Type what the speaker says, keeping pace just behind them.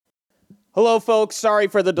Hello, folks. Sorry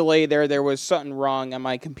for the delay there. There was something wrong on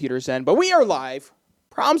my computer's end, but we are live.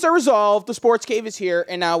 Problems are resolved. The Sports Cave is here,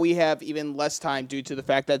 and now we have even less time due to the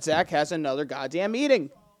fact that Zach has another goddamn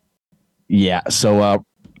meeting. Yeah, so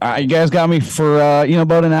you guys got me for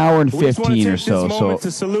about an hour and 15 or so. So to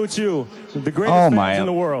salute you, the greatest fans in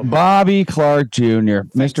the world, Bobby Clark Jr.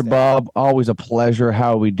 Thanks, Mr. Dad. Bob, always a pleasure.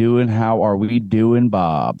 How are we doing? How are we doing,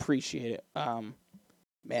 Bob? Appreciate it.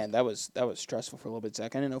 Man, that was stressful for a little bit,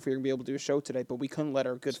 Zach. I didn't know if we were gonna be able to do a show today, but we couldn't let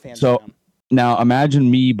our good fans down. Now imagine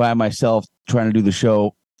me by myself trying to do the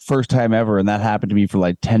show, first time ever, and that happened to me for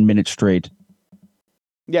like 10 minutes straight.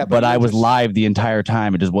 Yeah, but I was live the entire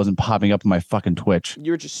time. It just wasn't popping up on my fucking Twitch.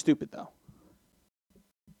 You were just stupid, though.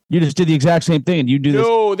 You just did the exact same thing, and you do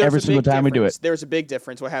this every single time we do it. There's a big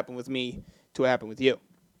difference what happened with me to what happened with you.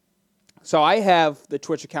 So I have the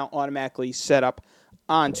Twitch account automatically set up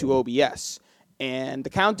onto OBS, and the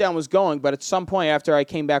countdown was going, but at some point after I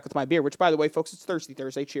came back with my beer, which, by the way, folks, it's Thirsty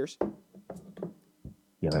Thursday. Cheers.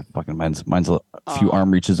 Yeah, that fucking mine's a few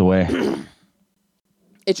arm reaches away.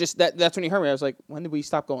 It's just that's when you heard me. I was like, when did we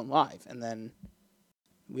stop going live? And then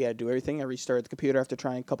we had to do everything. I restarted the computer after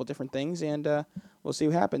trying a couple different things, and we'll see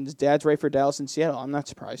what happens. Dad's ready for Dallas and Seattle. I'm not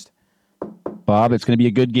surprised. Bob, it's going to be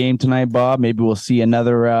a good game tonight, Bob. Maybe we'll see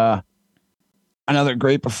another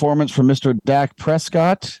great performance from Mr. Dak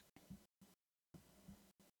Prescott.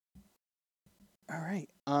 All right.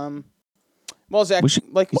 Well, Zach,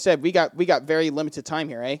 like you said, we got very limited time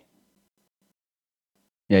here, eh?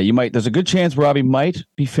 Yeah, you might. There's a good chance Robbie might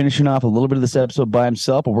be finishing off a little bit of this episode by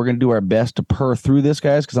himself, but we're going to do our best to purr through this,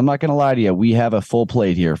 guys, because I'm not going to lie to you. We have a full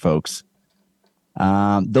plate here, folks.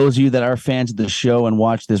 Those of you that are fans of the show and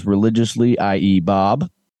watch this religiously, i.e. Bob,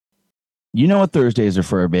 you know what Thursdays are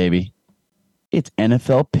for, baby. It's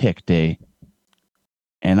NFL Pick Day.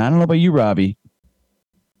 And I don't know about you, Robbie,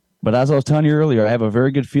 but as I was telling you earlier, I have a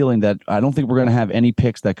very good feeling that I don't think we're going to have any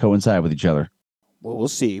picks that coincide with each other. Well, we'll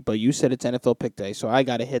see. But you said it's NFL Pick Day, so I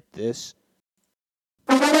got to hit this.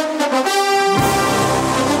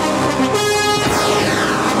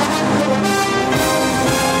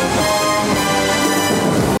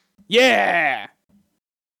 Yeah!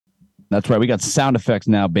 That's right. We got sound effects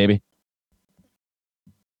now, baby.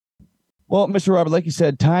 Well, Mr. Robert, like you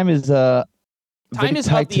said, time is of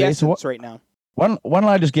the essence right now. Why don't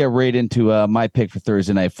I just get right into my pick for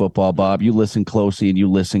Thursday Night Football, Bob? You listen closely and you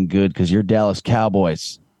listen good because your Dallas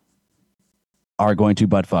Cowboys are going to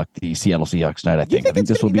buttfuck the Seattle Seahawks tonight. I think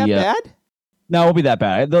this will be that bad. No, it won't be that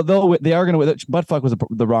bad. They are going to. Buttfuck was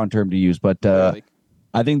the wrong term to use, but really?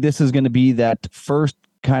 I think this is going to be that first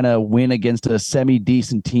kind of win against a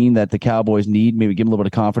semi-decent team that the Cowboys need. Maybe give them a little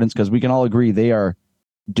bit of confidence because we can all agree they are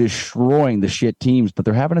destroying the shit teams, but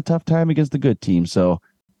they're having a tough time against the good teams. So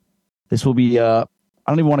this will be. I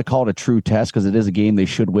don't even want to call it a true test because it is a game they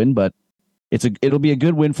should win, but it'll be a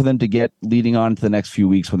good win for them to get leading on to the next few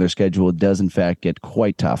weeks when their schedule does in fact get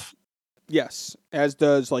quite tough. Yes, as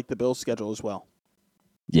does like the Bills' schedule as well.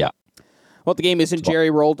 Yeah. Well, the game isn't Jerry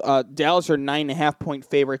rolled. Dallas are 9.5-point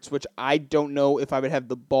favorites, which I don't know if I would have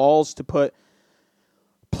the balls to put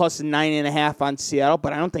plus 9.5 on Seattle,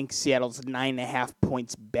 but I don't think Seattle's 9.5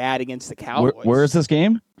 points bad against the Cowboys. Where is this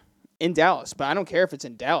game? In Dallas, but I don't care if it's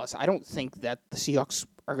in Dallas. I don't think that the Seahawks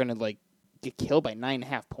are going to get killed by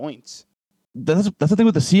 9.5 points. That's the thing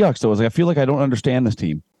with the Seahawks, though, is I feel like I don't understand this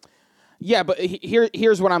team. Yeah, but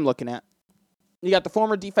here's what I'm looking at. You got the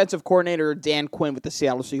former defensive coordinator, Dan Quinn, with the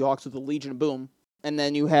Seattle Seahawks with the Legion of Boom. And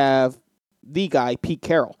then you have the guy, Pete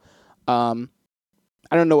Carroll. I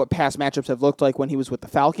don't know what past matchups have looked like when he was with the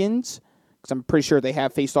Falcons, because I'm pretty sure they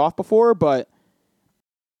have faced off before, but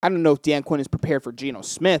I don't know if Dan Quinn is prepared for Geno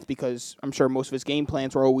Smith, because I'm sure most of his game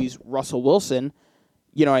plans were always Russell Wilson.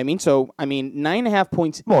 You know what I mean? So, 9.5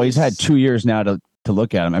 points. Well, he's had 2 years now to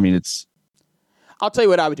look at him. I'll tell you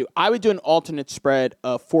what I would do. I would do an alternate spread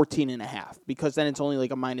of 14.5 because then it's only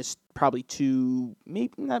like a minus probably 2,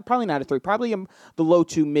 maybe not, probably not a 3, probably the low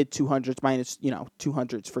 2, mid 200s minus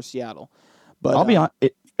 200s for Seattle. But I'll be honest,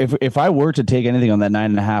 if I were to take anything on that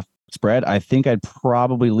 9.5 spread, I think I'd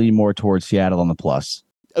probably lean more towards Seattle on the plus.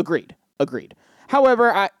 Agreed.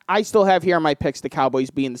 However, I still have here on my picks the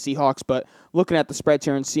Cowboys being the Seahawks, but looking at the spreads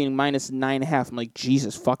here and seeing minus 9.5, I'm like,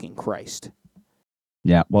 Jesus fucking Christ.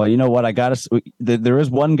 Yeah, well, you know what? There is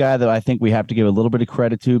one guy that I think we have to give a little bit of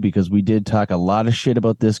credit to because we did talk a lot of shit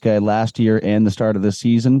about this guy last year and the start of this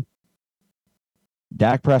season.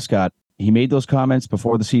 Dak Prescott, he made those comments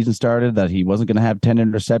before the season started that he wasn't going to have 10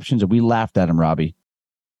 interceptions, and we laughed at him, Robbie.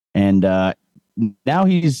 And now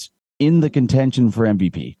he's in the contention for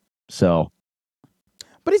MVP. So,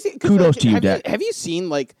 but kudos to you, Dak. Have you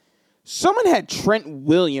seen, someone had Trent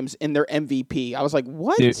Williams in their MVP? I was like,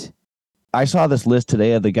 what? I saw this list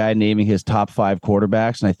today of the guy naming his top 5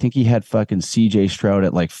 quarterbacks, and I think he had fucking CJ Stroud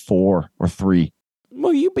at like 4 or 3.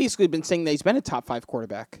 Well, you basically been saying that he's been a top 5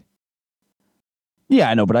 quarterback. Yeah,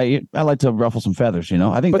 I know, but I like to ruffle some feathers, you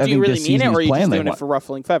know? I think. But do you really mean it, or are you just doing it for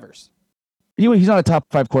ruffling feathers? He's not a top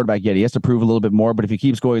 5 quarterback yet. He has to prove a little bit more, but if he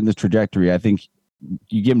keeps going in this trajectory, I think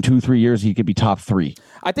you give him 2-3 years, he could be top 3.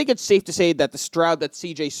 I think it's safe to say that the Stroud that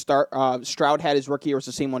Stroud had his rookie year was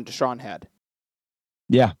the same one Deshaun had.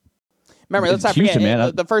 Yeah. Remember, let's not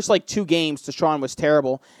forget, the first 2 games, Deshaun was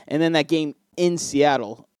terrible, and then that game in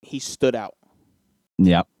Seattle, he stood out.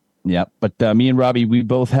 Yep. But me and Robbie, we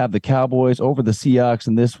both have the Cowboys over the Seahawks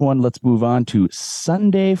in this one. Let's move on to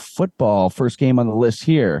Sunday football. First game on the list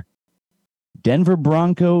here. Denver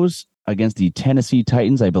Broncos against the Tennessee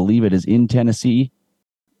Titans. I believe it is in Tennessee.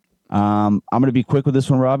 I'm going to be quick with this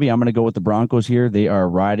one, Robbie. I'm going to go with the Broncos here. They are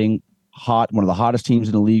riding hot, one of the hottest teams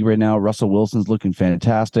in the league right now. Russell Wilson's looking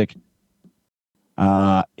fantastic.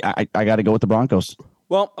 I got to go with the Broncos.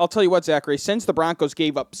 Well, I'll tell you what, Zachary. Since the Broncos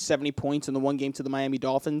gave up 70 points in the one game to the Miami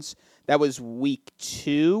Dolphins, that was week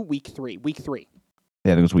 3. Yeah, I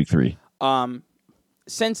think it was week 3.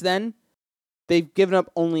 Since then, they've given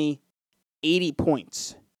up only 80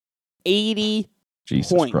 points. 80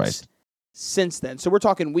 Jesus points Christ. Since then. So we're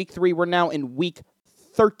talking week 3. We're now in week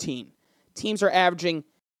 13. Teams are averaging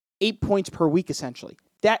 8 points per week, essentially.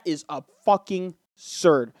 That is a fucking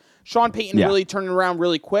absurd. Sean Payton really turning around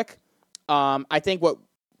really quick. I think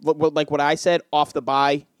what I said off the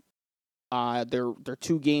bye, they're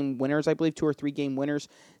 2-game winners, I believe, 2 or 3 game winners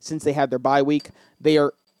since they had their bye week. They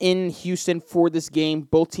are in Houston for this game.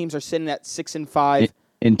 Both teams are sitting at 6-5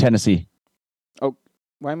 in Tennessee. Oh,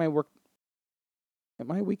 why am I Am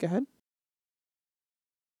I a week ahead?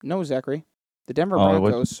 No, Zachary. The Denver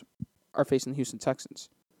Broncos are facing the Houston Texans.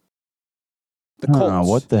 The Colts.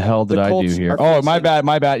 What the hell did I do here? Oh, my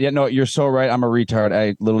bad. Yeah, no, you're so right. I'm a retard.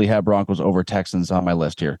 I literally have Broncos over Texans on my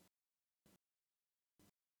list here.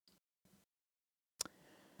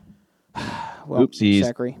 Well, oopsies.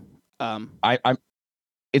 Zachary.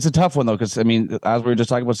 It's a tough one, though, because, I mean, as we were just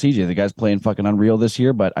talking about CJ, the guy's playing fucking unreal this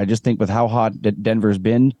year, but I just think with how hot Denver's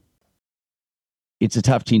been, it's a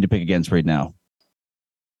tough team to pick against right now.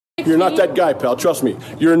 You're not that guy, pal. Trust me.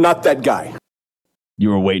 You're not that guy. You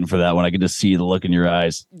were waiting for that one. I could just see the look in your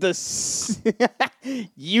eyes.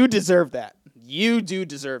 You deserve that. You do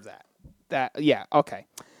deserve that. Yeah, okay.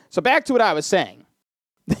 So back to what I was saying.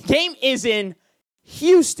 The game is in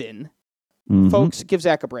Houston. Mm-hmm. Folks, give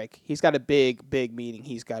Zach a break. He's got a big meeting.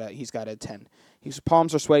 He's got to attend. His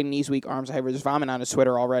palms are sweating, knees weak, arms are heavy. There's vomit on his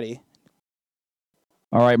sweater already.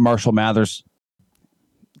 All right, Marshall Mathers.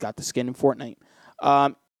 Got the skin in Fortnite.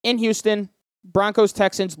 In Houston, Broncos,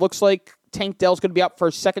 Texans, looks like Tank Dell's going to be out for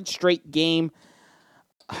a second straight game.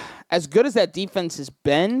 As good as that defense has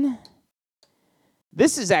been,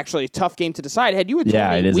 this is actually a tough game to decide. Had you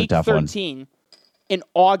told me week 13 in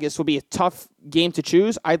August would be a tough game to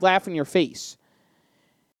choose, I'd laugh in your face.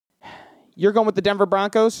 You're going with the Denver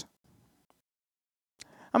Broncos?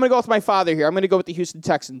 I'm going to go with my father here. I'm going to go with the Houston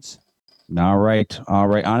Texans. All right.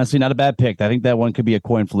 Honestly, not a bad pick. I think that one could be a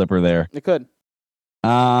coin flipper there. It could.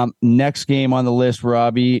 Next game on the list,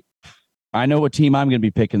 Robbie. I know what team I'm going to be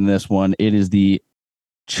picking this one. It is the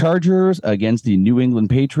Chargers against the New England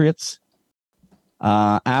Patriots.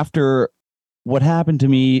 After what happened to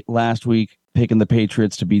me last week, picking the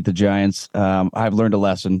Patriots to beat the Giants, I've learned a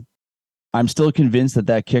lesson. I'm still convinced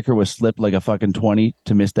that kicker was slipped like a fucking 20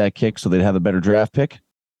 to miss that kick so they'd have a better draft pick.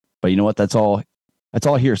 But you know what? That's all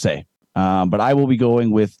hearsay. But I will be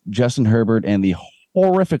going with Justin Herbert and the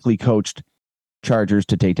horrifically coached Chargers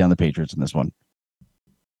to take down the Patriots in this one.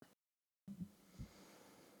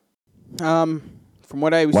 From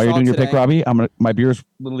what I was while you're doing your pick, Robbie, my beer's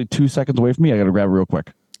literally 2 seconds away from me. I got to grab it real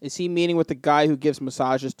quick. Is he meeting with the guy who gives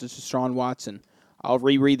massages to Deshaun Watson? I'll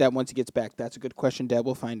reread that once he gets back. That's a good question, Dad.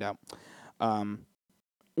 We'll find out.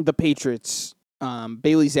 The Patriots,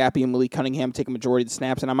 Bailey Zappi and Malik Cunningham take a majority of the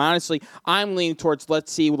snaps, and I'm leaning towards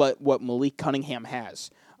let's see what Malik Cunningham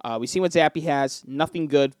has. We see what Zappi has. Nothing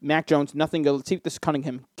good. Mac Jones, nothing good. Let's see what this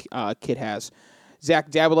Cunningham kid has.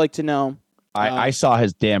 Zach, Dad would like to know. I saw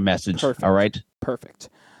his damn message. Perfect. All right. Perfect.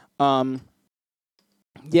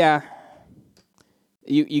 Yeah.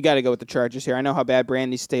 You got to go with the Chargers here. I know how bad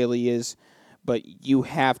Brandon Staley is, but you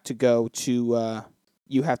have to go to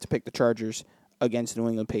you have to pick the Chargers against the New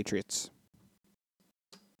England Patriots.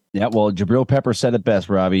 Yeah, well, Jabril Pepper said it best,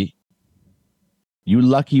 Robbie. You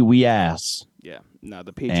lucky we ass. Yeah. No,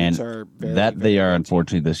 the Patriots are very, that very they are,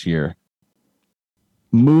 unfortunately, this year.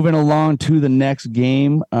 Moving along to the next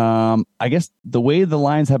game. I guess the way the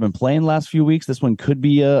Lions have been playing the last few weeks, this one could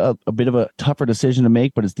be a bit of a tougher decision to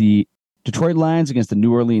make, but it's the Detroit Lions against the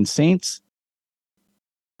New Orleans Saints.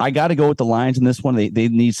 I got to go with the Lions in this one. They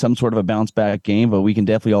need some sort of a bounce back game, but we can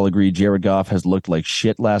definitely all agree Jared Goff has looked like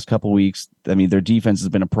shit last couple weeks. I mean, their defense has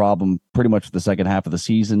been a problem pretty much for the second half of the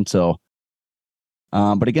season. So,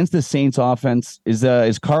 but against the Saints offense, is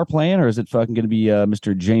Carr playing or is it fucking going to be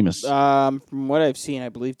Mr. Jameis? From what I've seen, I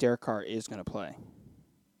believe Derek Carr is going to play.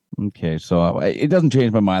 Okay, so it doesn't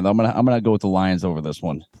change my mind though. I'm gonna go with the Lions over this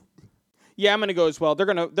one. Yeah, I'm going to go as well. They're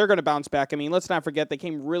gonna bounce back. I mean, let's not forget they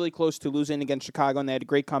came really close to losing against Chicago, and they had a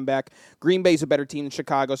great comeback. Green Bay's a better team than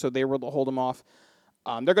Chicago, so they were able to hold them off.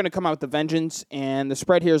 They're going to come out with a vengeance, and the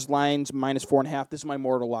spread here is Lions -4.5. This is my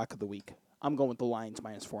mortal lock of the week. I'm going with the Lions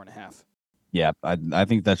 -4.5. Yeah, I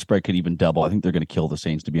think that spread could even double. I think they're going to kill the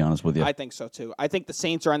Saints, to be honest with you. I think so, too. I think the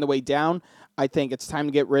Saints are on the way down. I think it's time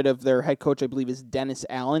to get rid of their head coach, I believe, is Dennis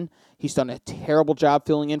Allen. He's done a terrible job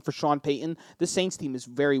filling in for Sean Payton. The Saints team is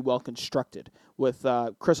very well constructed with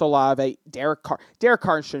Chris Olave, Derek Carr. Derek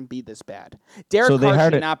Carr shouldn't be this bad. Derek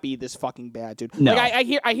Carr should not be this fucking bad, dude. No.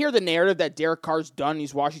 Like, I hear the narrative that Derek Carr's done,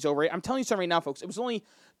 he's washed, he's over it. I'm telling you something right now, folks. It was only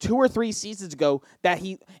 2 or 3 seasons ago that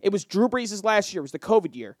it was Drew Brees' last year. It was the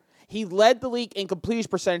COVID year. He led the league in completion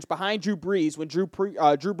percentage behind Drew Brees when Drew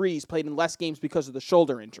Brees played in less games because of the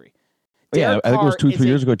shoulder injury. I think it was 2-3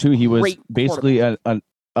 years ago, too. He was basically a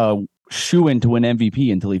shoo-in to win MVP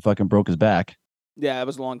until he fucking broke his back. Yeah, that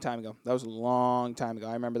was a long time ago.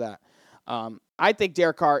 I remember that. I think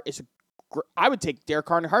Derek Carr I would take Derek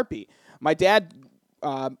Carr in a heartbeat. My dad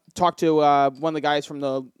talked to one of the guys from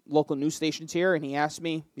the local news stations here, and he asked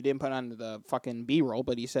me, he didn't put on the fucking B-roll,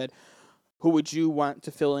 but he said, who would you want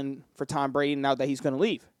to fill in for Tom Brady now that he's going to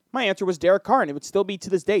leave? My answer was Derek Carr, and it would still be to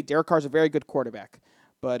this day. Derek Carr's a very good quarterback.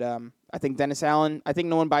 But I think Dennis Allen, I think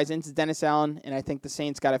no one buys into Dennis Allen, and I think the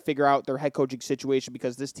Saints got to figure out their head coaching situation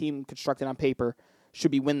because this team constructed on paper should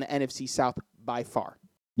be win the NFC South by far.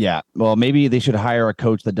 Yeah, well, maybe they should hire a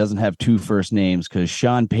coach that doesn't have 2 first names because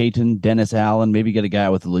Sean Payton, Dennis Allen, maybe get a guy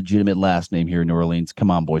with a legitimate last name here in New Orleans. Come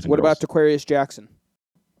on, boys and girls. What about Dequarius Jackson?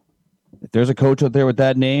 If there's a coach out there with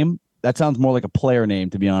that name, that sounds more like a player name,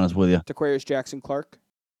 to be honest with you. Dequarius Jackson Clark.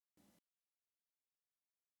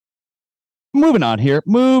 Moving on here.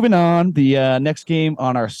 The next game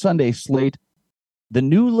on our Sunday slate, the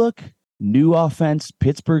new look, new offense,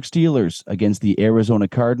 Pittsburgh Steelers against the Arizona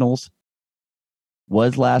Cardinals.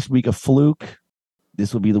 Was last week a fluke?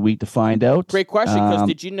 This will be the week to find out. Great question, because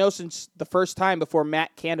did you know since the first time before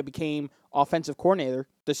Matt Canada became offensive coordinator,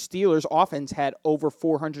 the Steelers' offense had over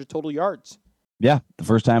 400 total yards? Yeah, the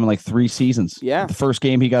first time in like 3 seasons. Yeah. The first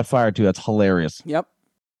game he got fired to. That's hilarious. Yep.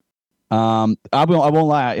 I won't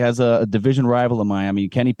lie. He has a division rival of mine. I mean,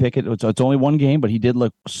 Kenny Pickett, it's only 1 game, but he did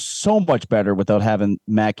look so much better without having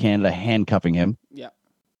Matt Canada handcuffing him. Yeah.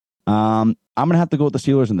 I'm going to have to go with the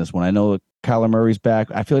Steelers in this one. I know Kyler Murray's back.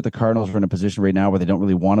 I feel like the Cardinals are in a position right now where they don't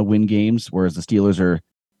really want to win games, whereas the Steelers they're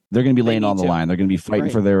going to be laying on the line. They're going to be fighting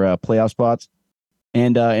for their playoff spots.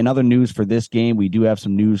 And in other news for this game, we do have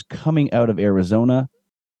some news coming out of Arizona.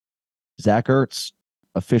 Zach Ertz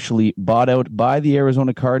officially bought out by the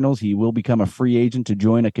Arizona Cardinals. He will become a free agent to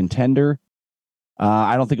join a contender.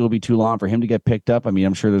 I don't think it'll be too long for him to get picked up. I mean,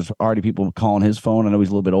 I'm sure there's already people calling his phone. I know he's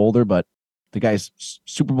a little bit older, but the guy's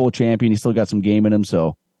Super Bowl champion. He's still got some game in him.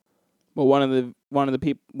 So, well, one of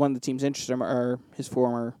the teams interested are his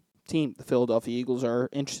former team, the Philadelphia Eagles, are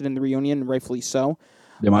interested in the reunion, rightfully so.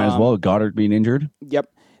 They might as well. Goddard being injured.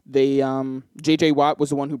 Yep. J.J. Watt was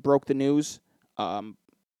the one who broke the news.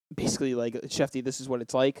 Basically, like, Shefty, this is what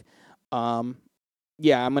it's like.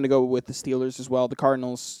 Yeah, I'm going to go with the Steelers as well. The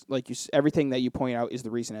Cardinals, everything that you point out is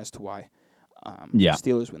the reason as to why.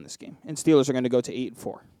 Steelers win this game. And Steelers are going to go to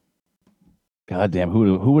 8-4. God damn,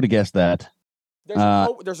 who would have guessed that?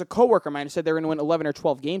 There's a coworker of mine who said they're going to win 11 or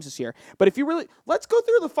 12 games this year. But if you really, let's go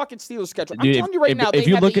through the fucking Steelers schedule. I'm telling you right now, they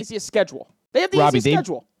have the easiest schedule. They have the easiest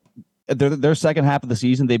schedule. Their second half of the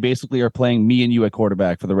season, they basically are playing me and you at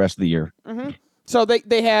quarterback for the rest of the year. Mm-hmm. So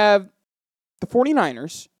they have the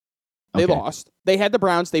 49ers. They lost. They had the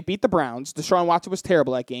Browns. They beat the Browns. Deshaun Watson was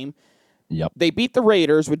terrible that game. Yep. They beat the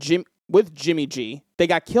Raiders with Jimmy G. They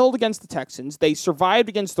got killed against the Texans. They survived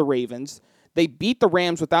against the Ravens. They beat the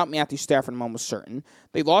Rams without Matthew Stafford, I'm almost certain.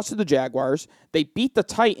 They lost to the Jaguars. They beat the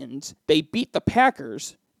Titans. They beat the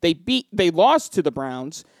Packers. They lost to the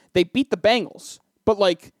Browns. They beat the Bengals. But,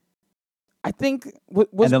 I think... and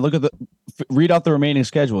then read out the remaining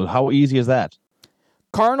schedule. How easy is that?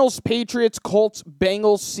 Cardinals, Patriots, Colts,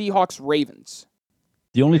 Bengals, Seahawks, Ravens.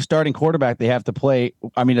 The only starting quarterback they have to play,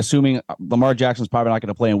 I mean, assuming Lamar Jackson's probably not going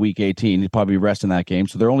to play in Week 18, he'd probably rest in that game.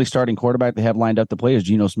 So their only starting quarterback they have lined up to play is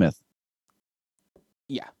Geno Smith.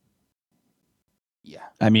 Yeah. Yeah.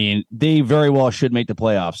 I mean, they very well should make the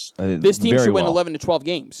playoffs. This team should win 11 to 12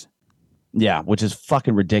 games. Yeah, which is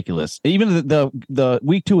fucking ridiculous. Even the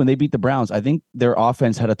week 2 when they beat the Browns, I think their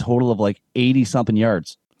offense had a total of like 80-something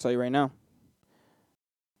yards. I'll tell you right now.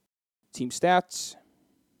 Team stats.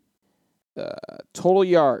 Total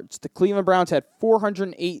yards. The Cleveland Browns had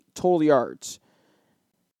 408 total yards.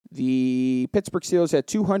 The Pittsburgh Steelers had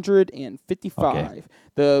 255. Okay.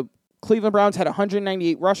 The Cleveland Browns had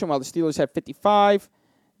 198 rushing, while the Steelers had 55.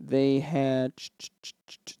 They had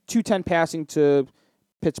 210 passing to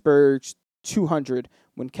Pittsburgh's 200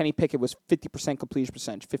 when Kenny Pickett was 50% completion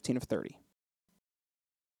percentage, 15 of 30.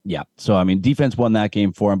 Yeah. So, I mean, defense won that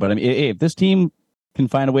game for him. But, I mean, if this team can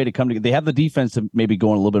find a way to come together, they have the defense to maybe go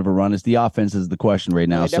on a little bit of a run. It's the offense is the question right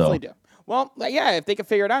now. They definitely do. Well, yeah, if they can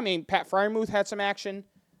figure it out. I mean, Pat Freiermuth had some action.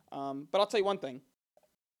 But I'll tell you one thing.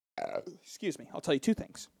 Excuse me. I'll tell you two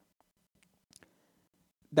things.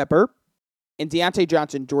 That burp and Deontay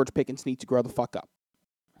Johnson, George Pickens need to grow the fuck up.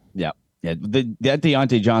 Yeah. Yeah, that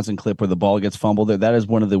Deontay Johnson clip where the ball gets fumbled, that is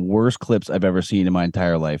one of the worst clips I've ever seen in my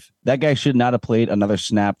entire life. That guy should not have played another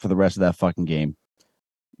snap for the rest of that fucking game.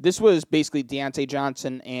 This was basically Deontay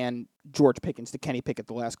Johnson and George Pickens to Kenny Pickett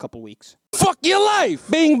the last couple weeks. Fuck your life!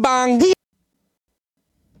 Bing bang!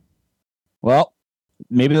 Well,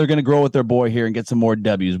 maybe they're going to grow with their boy here and get some more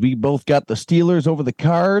W's. We both got the Steelers over the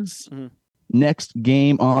Cards. Mm-hmm. Next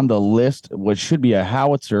game on the list, which should be a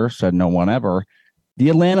howitzer, said no one ever. The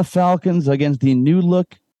Atlanta Falcons against the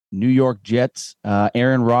new-look New York Jets.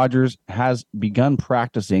 Aaron Rodgers has begun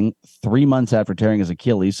practicing 3 months after tearing his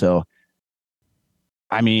Achilles. So,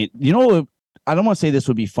 I mean, you know, I don't want to say this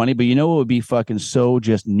would be funny, but you know what would be fucking so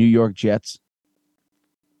just New York Jets?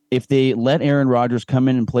 If they let Aaron Rodgers come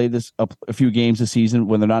in and play this a few games this season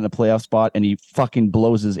when they're not in a playoff spot and he fucking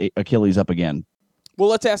blows his Achilles up again. Well,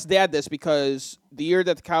 let's ask Dad this because the year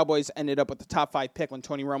that the Cowboys ended up with the top 5 pick when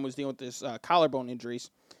Tony Romo was dealing with his collarbone injuries,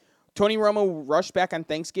 Tony Romo rushed back on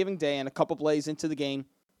Thanksgiving Day and a couple plays into the game,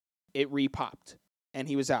 it re-popped, and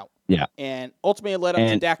he was out. Yeah. And ultimately it led up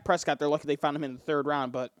to Dak Prescott. They're lucky they found him in the 3rd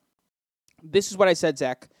round, but this is what I said,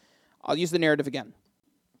 Zach. I'll use the narrative again.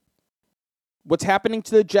 What's happening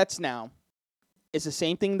to the Jets now is the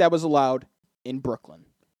same thing that was allowed in Brooklyn.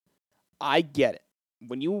 I get it.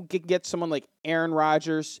 When you get someone like Aaron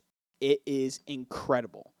Rodgers, it is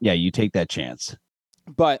incredible. Yeah, you take that chance.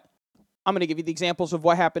 But I'm going to give you the examples of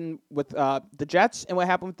what happened with the Jets and what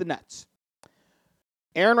happened with the Nets.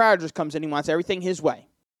 Aaron Rodgers comes in. He wants everything his way.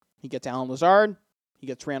 He gets Allen Lazard. He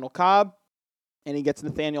gets Randall Cobb. And he gets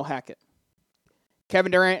Nathaniel Hackett.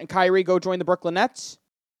 Kevin Durant and Kyrie go join the Brooklyn Nets.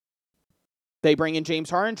 They bring in James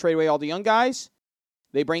Harden, trade away all the young guys.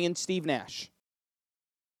 They bring in Steve Nash.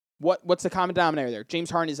 What's the common denominator there?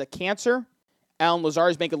 James Harden is a cancer. Allen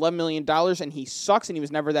Lazard is making $11 million, and he sucks, and he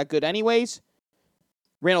was never that good anyways.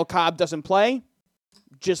 Randall Cobb doesn't play,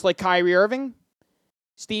 just like Kyrie Irving.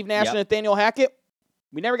 Steve Nash and Nathaniel Hackett.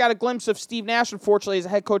 We never got a glimpse of Steve Nash, unfortunately, as a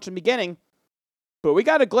head coach in the beginning, but we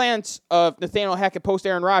got a glance of Nathaniel Hackett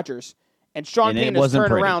post-Aaron Rodgers, and Sean Payton has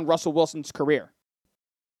turned around Russell Wilson's career.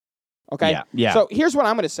 Okay? Yeah. So here's what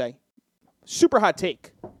I'm going to say. Super hot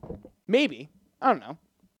take. Maybe. I don't know.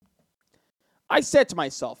 I said to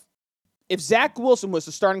myself, if Zach Wilson was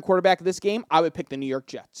the starting quarterback of this game, I would pick the New York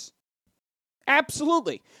Jets.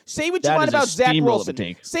 Absolutely. Say what you want about Zach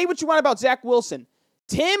Wilson. Say what you want about Zach Wilson.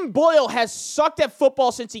 Tim Boyle has sucked at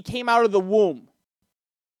football since he came out of the womb.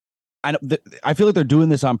 I feel like they're doing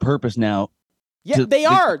this on purpose now. Yeah, they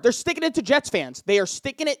are. They're sticking it to Jets fans. They are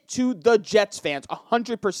sticking it to the Jets fans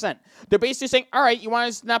 100%. They're basically saying, all right, you want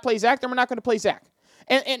us to not play Zach? Then we're not going to play Zach.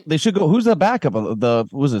 And they should go. Who's the backup?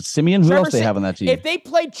 Was it Simeon? Who else they have on that team? If they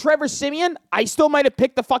played Trevor Simeon, I still might have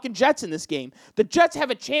picked the fucking Jets in this game. The Jets have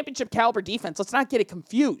a championship caliber defense. Let's not get it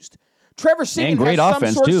confused. Trevor Simeon has some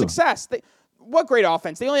sort of success. What great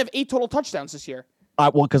offense? They only have 8 total touchdowns this year.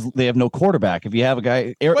 Well, because they have no quarterback. If you have a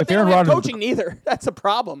guy, if they Aaron don't have Rodgers, coaching neither. That's a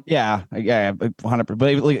problem. Yeah, 100%.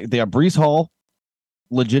 But they have Breece Hall,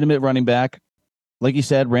 legitimate running back. Like you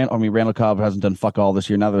said, Randall Cobb hasn't done fuck all this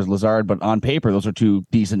year. Now there's Lazard, but on paper, those are 2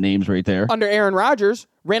 decent names right there. Under Aaron Rodgers,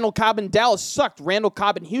 Randall Cobb in Dallas sucked. Randall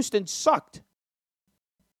Cobb in Houston sucked.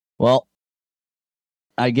 Well,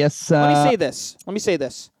 I guess... Let me say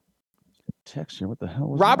this. Text here. What the hell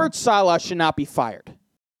was Robert Saleh should not be fired.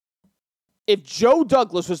 If Joe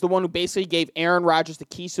Douglas was the one who basically gave Aaron Rodgers the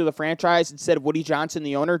keys to the franchise instead of Woody Johnson,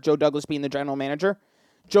 the owner, Joe Douglas being the general manager,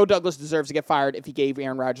 Joe Douglas deserves to get fired if he gave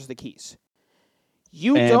Aaron Rodgers the keys.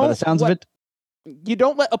 By the sounds of it, you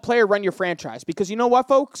don't let a player run your franchise because you know what,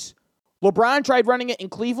 folks? LeBron tried running it in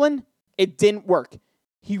Cleveland. It didn't work.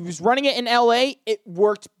 He was running it in LA. It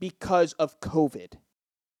worked because of COVID.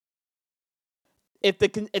 if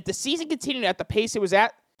the season continued at the pace it was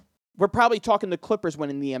at, we're probably talking the Clippers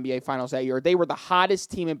winning the NBA Finals that year. They were the hottest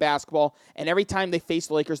team in basketball, and every time they faced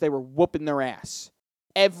the Lakers, they were whooping their ass.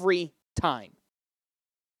 Every time.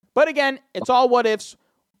 But again, it's all what ifs.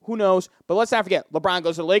 Who knows? But let's not forget, LeBron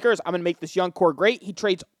goes to the Lakers. I'm going to make this young core great. He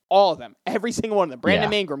trades all of them. Every single one of them.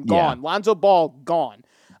 Brandon Ingram, gone. Yeah. Lonzo Ball, gone.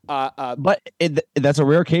 But that's a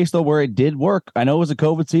rare case, though, where it did work. I know it was a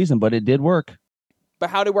COVID season, but it did work. But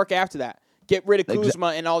how did it work after that? Get rid of Kuzma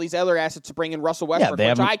and all these other assets to bring in Russell Westbrook,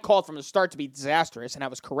 which I called from the start to be disastrous, and I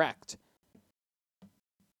was correct.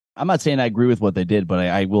 I'm not saying I agree with what they did, but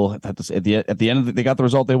I will have to say at the end of they got the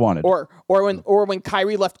result they wanted. Or when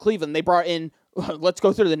Kyrie left Cleveland, they brought in, let's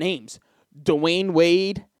go through the names: Dwayne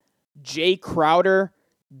Wade, Jay Crowder,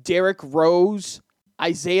 Derrick Rose,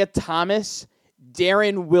 Isaiah Thomas,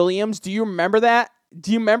 Darren Williams. Do you remember that?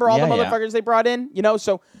 Do you remember all the motherfuckers they brought in? You know,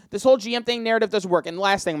 so this whole GM thing narrative doesn't work. And the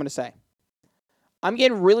last thing I'm going to say, I'm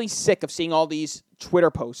getting really sick of seeing all these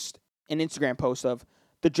Twitter posts and Instagram posts of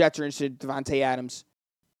the Jets are interested in Devontae Adams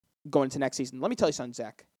going into next season. Let me tell you something,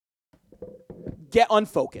 Zach. Get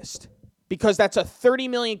unfocused, because that's a $30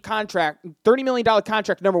 million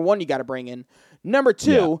contract, number one, you got to bring in. Number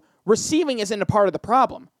two, receiving isn't a part of the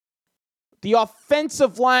problem. The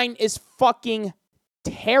offensive line is fucking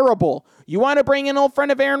terrible. You want to bring in old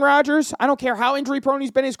friend of Aaron Rodgers? I don't care how injury prone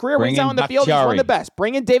he's been in his career. When he's out on the field, he's one of the best.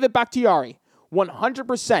 Bring in David Bakhtiari.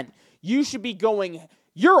 100%. You should be going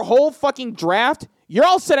your whole fucking draft. You're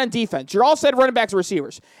all set on defense. You're all set running backs and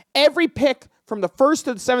receivers. Every pick from the 1st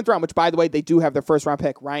to the 7th round, which, by the way, they do have their first round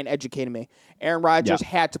pick. Ryan educated me. Aaron Rodgers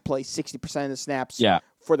had to play 60% of the snaps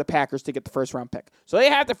for the Packers to get the first round pick. So they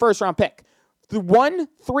have the first round pick. The 1,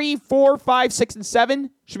 3, 4, 5, 6, and 7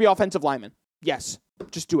 should be offensive linemen. Yes.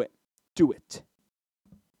 Just do it. Do it.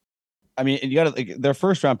 I mean, you got to. Their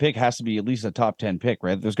first round pick has to be at least a top 10 pick,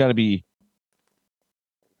 right? There's got to be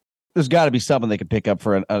something they could pick up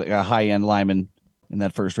for a high end lineman in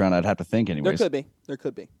that first round. I'd have to think, anyways. There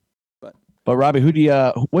could be. But Robbie,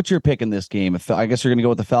 what's your pick in this game? I guess you're going to go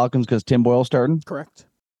with the Falcons because Tim Boyle's starting. Correct.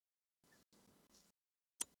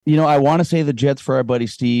 You know, I want to say the Jets for our buddy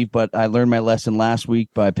Steve, but I learned my lesson last week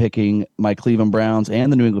by picking my Cleveland Browns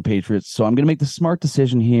and the New England Patriots. So I'm going to make the smart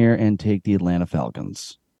decision here and take the Atlanta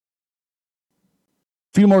Falcons.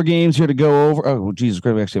 A few more games here to go over. Oh, Jesus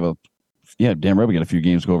Christ. We actually have damn right we got a few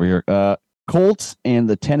games to go over here. Colts and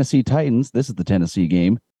the Tennessee Titans. This is the Tennessee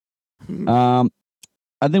game.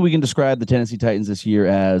 I think we can describe the Tennessee Titans this year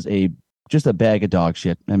as just a bag of dog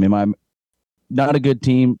shit. I mean, I'm not a good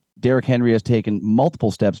team. Derrick Henry has taken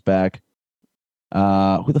multiple steps back.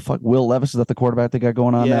 Who the fuck? Will Levis, is that the quarterback they got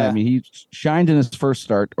going on there? I mean, he shined in his first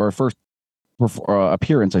start or first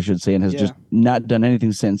appearance, I should say, and has just not done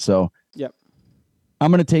anything since. So, I'm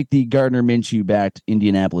going to take the Gardner Minshew-backed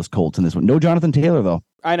Indianapolis Colts in this one. No Jonathan Taylor, though.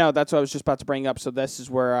 I know. That's what I was just about to bring up. So this is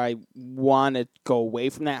where I want to go away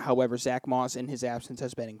from that. However, Zach Moss, in his absence,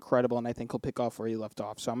 has been incredible, and I think he'll pick off where he left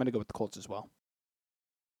off. So I'm going to go with the Colts as well.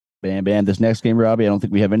 Bam, bam. This next game, Robbie, I don't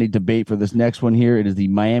think we have any debate for this next one here. It is the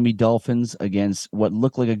Miami Dolphins against what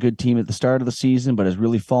looked like a good team at the start of the season, but has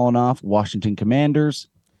really fallen off, Washington Commanders.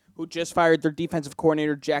 Who just fired their defensive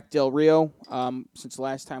coordinator, Jack Del Rio, since the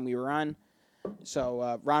last time we were on.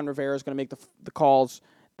 So Ron Rivera is going to make the calls.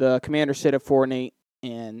 The Commanders sit at 4-8,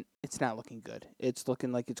 and it's not looking good. It's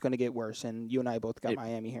looking like it's going to get worse, and you and I both got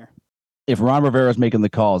Miami here. If Ron Rivera is making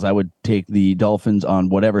the calls, I would take the Dolphins on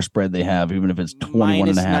whatever spread they have, even if it's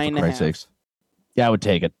 21.5, for Christ's sakes. Yeah, I would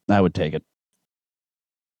take it.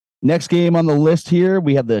 Next game on the list here,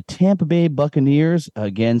 we have the Tampa Bay Buccaneers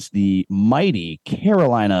against the mighty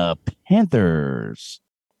Carolina Panthers.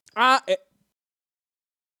 I'm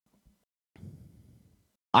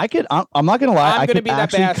not going to lie. I could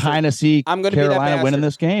actually kind of see Carolina winning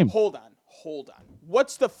this game. Hold on.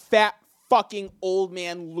 What's the fat fucking old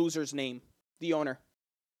man loser's name? The owner.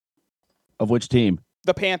 Of which team?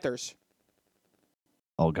 The Panthers.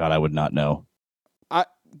 Oh, God, I would not know.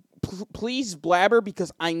 Please blabber,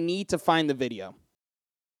 because I need to find the video.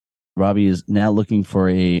 Robbie is now looking for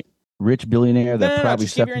a rich billionaire that probably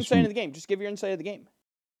just give your insight of the game. Just give your insight of the game.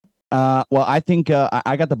 Well, I think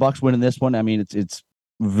I got the Bucs winning this one. I mean, it's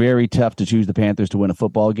very tough to choose the Panthers to win a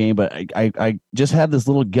football game, but I just have this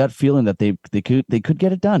little gut feeling that they could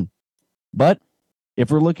get it done. But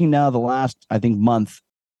if we're looking now the last, I think, month,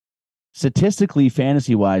 statistically,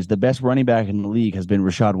 fantasy-wise, the best running back in the league has been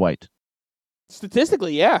Rachaad White.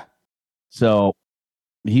 Statistically, yeah. So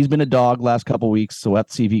he's been a dog last couple weeks, so we'll have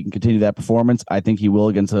to see if he can continue that performance. I think he will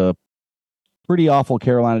against a pretty awful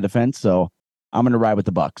Carolina defense, so I'm going to ride with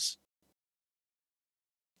the Bucs.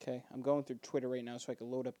 Okay, I'm going through Twitter right now so I can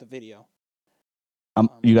load up the video.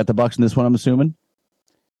 You got the Bucs in this one, I'm assuming?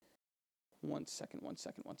 1 second.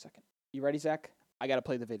 You ready, Zach? I got to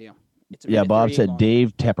play the video. It's yeah, Bob said long.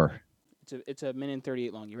 Dave Tepper. It's a minute and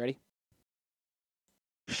 38 long. You ready?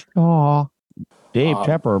 Aw. Dave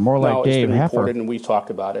Tepper, more like Dave Heifer. Heifer. And we talked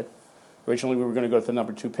about it. Originally, we were going to go to the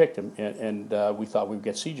number 2 pick, and we thought we would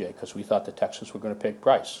get CJ because we thought the Texans were going to pick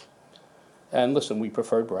Bryce. And listen, we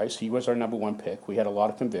preferred Bryce. He was our number 1 pick. We had a lot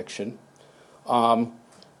of conviction.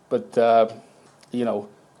 But you know,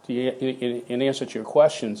 in answer to your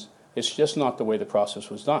questions, it's just not the way the process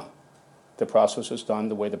was done. The process was done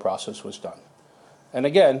the way the process was done. And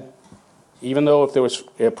again, even though if there was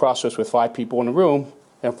a process with 5 people in the room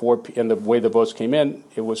and the way the votes came in,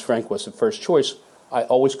 it was Frank was the first choice, I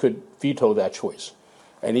always could veto that choice.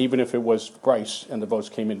 And even if it was Bryce and the votes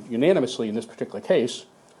came in unanimously in this particular case,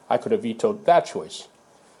 I could have vetoed that choice.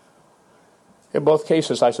 In both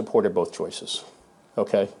cases, I supported both choices.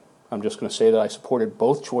 Okay? I'm just going to say that I supported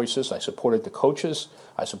both choices. I supported the coaches.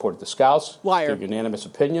 I supported the scouts. Liar. The unanimous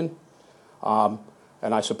opinion. And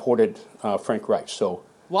I supported Frank Reich. So,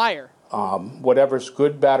 liar. Whatever's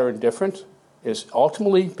good, bad, or indifferent is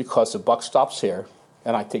ultimately because the buck stops here,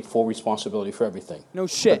 and I take full responsibility for everything. No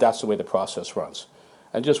shit. But that's the way the process runs.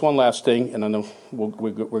 And just one last thing, and then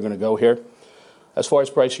we're going to go here. As far as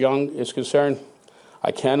Bryce Young is concerned,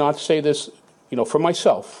 I cannot say this, for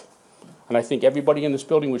myself, and I think everybody in this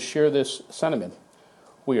building would share this sentiment.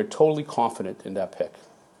 We are totally confident in that pick.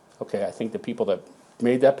 Okay, I think the people that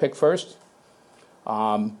made that pick first,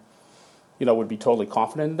 would be totally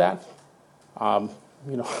confident in that.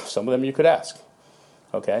 Some of them you could ask.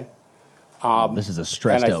 Okay. This is a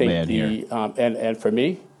stressed out man here. And for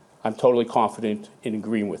me, I'm totally confident in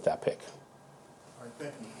agreeing with that pick. All right,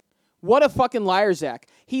 thank you. What a fucking liar, Zach.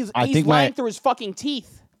 He's lying through his fucking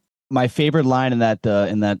teeth. My favorite line in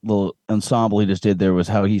that little ensemble he just did there was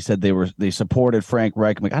how he said they supported Frank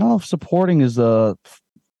Reich. I'm like, I don't know if supporting is the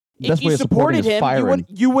best way of supporting him. Firing.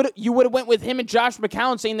 You would have went with him and Josh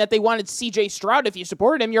McCown saying that they wanted C.J. Stroud. If you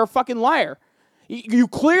supported him, you're a fucking liar. You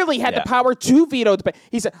clearly had the power to veto the pick.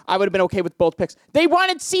 He said, I would have been okay with both picks. They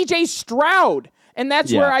wanted C.J. Stroud. And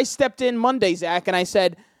that's where I stepped in Monday, Zach, and I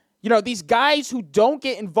said, these guys who don't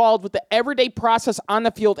get involved with the everyday process on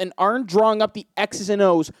the field and aren't drawing up the X's and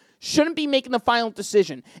O's shouldn't be making the final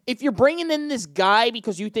decision. If you're bringing in this guy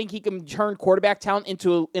because you think he can turn quarterback talent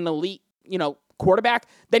into an elite, quarterback,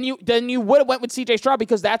 then you would have went with C.J. Stroud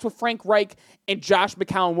because that's what Frank Reich and Josh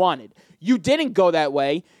McCown wanted. You didn't go that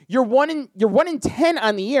way. You're 1-10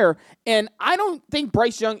 on the year, and I don't think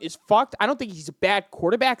Bryce Young is fucked. I don't think he's a bad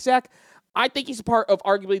quarterback, Zach. I think he's a part of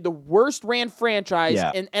arguably the worst ran franchise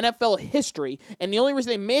in NFL history, and the only reason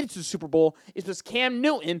they made it to the Super Bowl is because Cam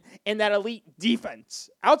Newton and that elite defense.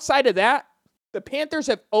 Outside of that, the Panthers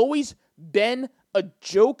have always been a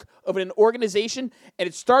joke of an organization, and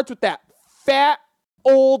it starts with that fat,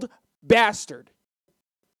 old bastard.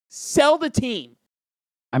 Sell the team.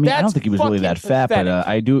 I mean, I don't think he was really that fat, but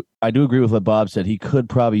I do agree with what Bob said. He could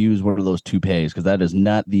probably use one of those toupees because that is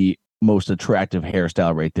not the most attractive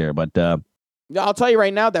hairstyle right there. But I'll tell you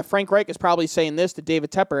right now that Frank Reich is probably saying this to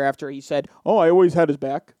David Tepper after he said, "Oh, I always had his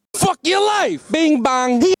back." Fuck your life, bing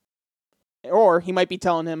bang. Or he might be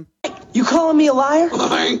telling him, "You calling me a liar?"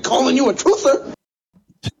 I ain't calling you a truther.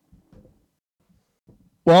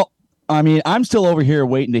 Well, I mean, I'm still over here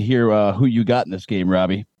waiting to hear who you got in this game,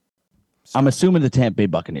 Robbie. I'm assuming the Tampa Bay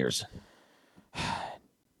Buccaneers.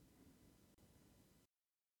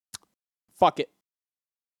 Fuck it.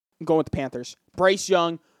 I'm going with the Panthers. Bryce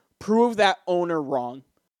Young, prove that owner wrong.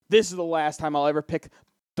 This is the last time I'll ever pick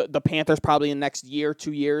the Panthers, probably in the next year,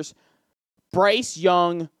 2 years. Bryce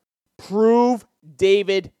Young, prove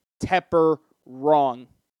David Tepper wrong.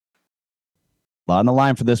 A lot on the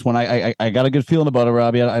line for this one. I got a good feeling about it,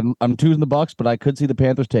 Robbie. I'm choosing the Bucs, but I could see the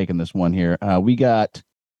Panthers taking this one here. We got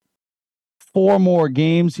 4 more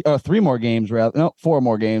games, 3 more games, rather. No, 4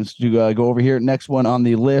 more games to go over here. Next one on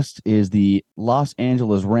the list is the Los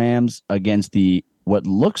Angeles Rams against the, what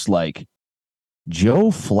looks like, Joe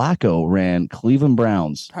Flacco ran Cleveland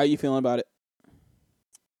Browns. How are you feeling about it?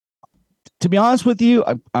 To be honest with you,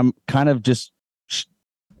 I'm kind of just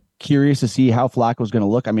curious to see how Flacco's going to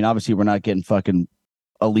look. I mean, obviously, we're not getting fucking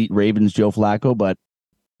elite Ravens Joe Flacco, but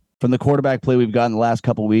from the quarterback play we've gotten the last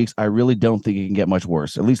couple of weeks, I really don't think it can get much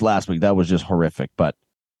worse. At least last week, that was just horrific. But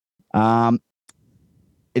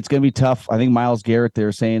it's going to be tough. I think Myles Garrett,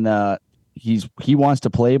 they're saying he wants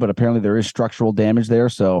to play, but apparently there is structural damage there.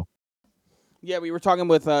 So, yeah, we were talking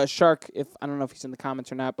with Shark. I don't know if he's in the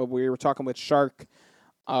comments or not, but we were talking with Shark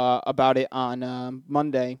about it on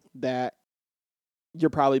Monday. That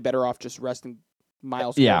you're probably better off just resting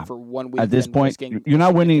Myles Garrett for 1 week. At this point, you're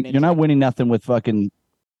not winning. You're not winning nothing with fucking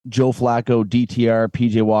Joe Flacco, DTR,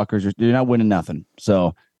 PJ Walkers, they're not winning nothing.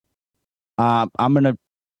 So I'm going to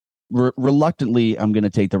reluctantly, I'm going to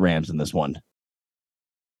take the Rams in this one.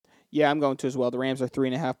 Yeah, I'm going to as well. The Rams are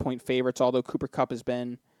 3.5-point favorites, although Cooper Kupp has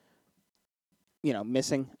been,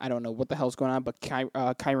 missing. I don't know what the hell's going on, but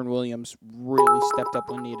Kyron Williams really stepped up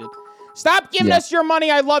when needed. Stop giving us your money.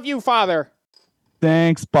 I love you, Father.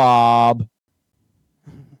 Thanks, Bob.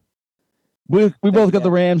 We both got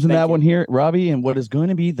the Rams in that one here, Robbie, and what is going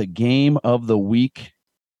to be the game of the week.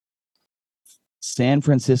 San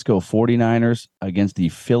Francisco 49ers against the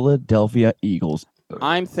Philadelphia Eagles.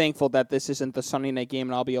 I'm thankful that this isn't the Sunday night game,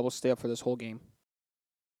 and I'll be able to stay up for this whole game.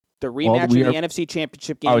 The rematch of the NFC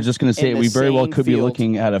Championship game. I was just going to say, we very well could be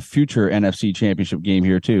looking at a future NFC Championship game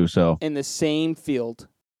here, too. So in the same field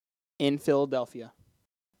in Philadelphia.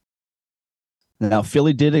 Now,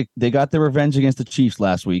 Philly did it. They got their revenge against the Chiefs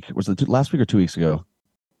last week. Was it last week or 2 weeks ago?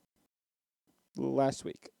 Last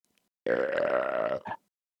week. 2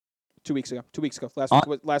 weeks ago. 2 weeks ago. Last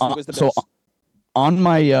week was the Bills. So on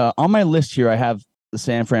my list here, I have the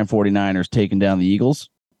San Fran 49ers taking down the Eagles.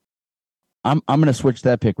 I'm going to switch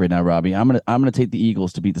that pick right now, Robbie. I'm going to take the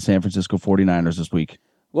Eagles to beat the San Francisco 49ers this week.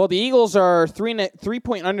 Well, the Eagles are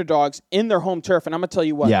 3-point underdogs in their home turf, and I'm going to tell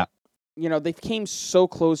you what. Yeah. They came so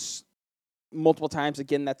close multiple times to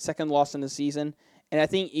getting that second loss in the season, and I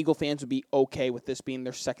think Eagle fans would be okay with this being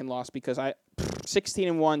their second loss because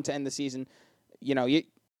 16-1 to end the season,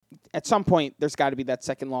 at some point there's got to be that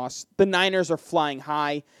second loss. The Niners are flying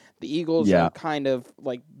high. The Eagles are kind of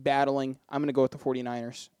like battling. I'm going to go with the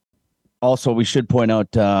 49ers. Also, we should point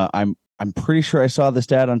out, I'm pretty sure I saw the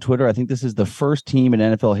stat on Twitter. I think this is the first team in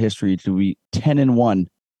NFL history to be 10-1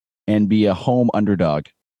 and be a home underdog.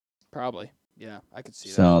 Probably. Yeah, I could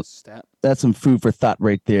see that stat. That's some food for thought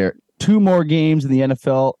right there. 2 more games in the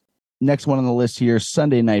NFL. Next one on the list here,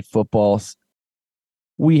 Sunday Night Football.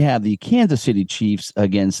 We have the Kansas City Chiefs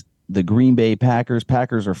against the Green Bay Packers.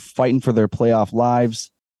 Packers are fighting for their playoff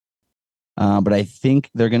lives. But I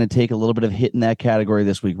think they're going to take a little bit of hit in that category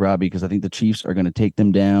this week, Robbie, because I think the Chiefs are going to take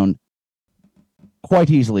them down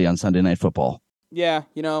quite easily on Sunday Night Football. Yeah,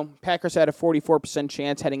 Packers had a 44%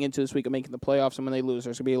 chance heading into this week of making the playoffs, and when they lose,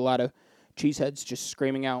 there's going to be a lot of cheeseheads just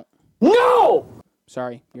screaming out, "No!"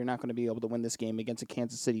 Sorry, you're not going to be able to win this game against the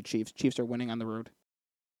Kansas City Chiefs. Chiefs are winning on the road.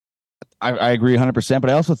 I agree 100%,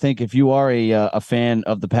 but I also think if you are a fan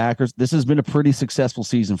of the Packers, this has been a pretty successful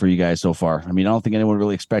season for you guys so far. I mean, I don't think anyone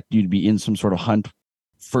really expected you to be in some sort of hunt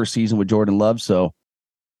first season with Jordan Love, so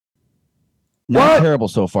not terrible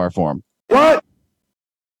so far for him. What?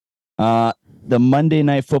 The Monday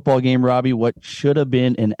Night Football game, Robbie, what should have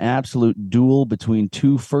been an absolute duel between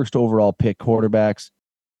 2 first overall pick quarterbacks,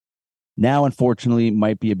 now unfortunately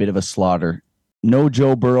might be a bit of a slaughter. No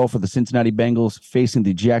Joe Burrow for the Cincinnati Bengals facing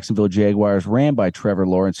the Jacksonville Jaguars, ran by Trevor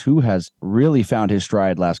Lawrence, who has really found his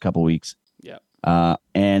stride last couple weeks. Yeah.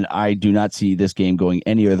 And I do not see this game going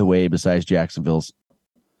any other way besides Jacksonville's.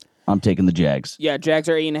 I'm taking the Jags. Yeah, Jags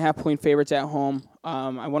are 8.5-point favorites at home.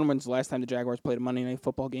 I wonder when's the last time the Jaguars played a Monday Night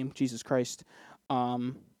Football game. Jesus Christ.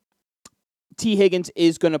 T. Higgins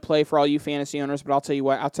is going to play for all you fantasy owners, but I'll tell you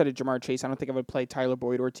what, outside of Jamar Chase, I don't think I would play Tyler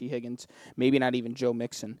Boyd or T. Higgins, maybe not even Joe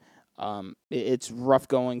Mixon. It's rough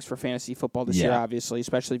goings for fantasy football this year, obviously,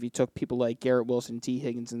 especially if you took people like Garrett Wilson, T.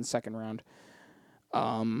 Higgins in the second round.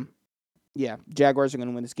 Jaguars are going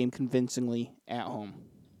to win this game convincingly at home.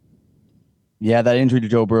 Yeah, that injury to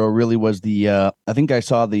Joe Burrow really was I think I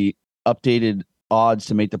saw the updated odds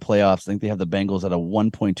to make the playoffs. I think they have the Bengals at a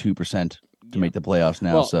 1.2% to make the playoffs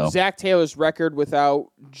now. Well, Zach Taylor's record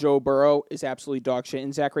without Joe Burrow is absolutely dog shit.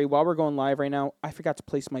 And Zachary, while we're going live right now, I forgot to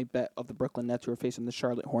place my bet of the Brooklyn Nets who are facing the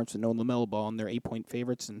Charlotte Hornets with no LaMelo Ball, and they're 8-point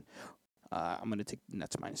favorites, and I'm going to take the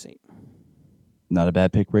Nets -8. Not a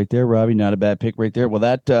bad pick right there, Robbie. Not a bad pick right there. Well,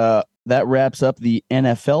 that wraps up the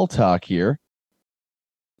NFL talk here.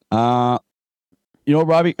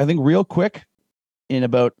 Robbie, I think real quick, in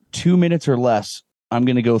about 2 minutes or less, I'm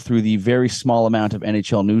going to go through the very small amount of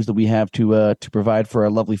NHL news that we have to provide for our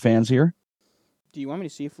lovely fans here. Do you want me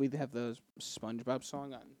to see if we have the SpongeBob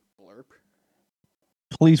song on Blurp?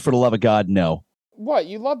 Please, for the love of God, no. What?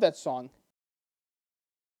 You love that song.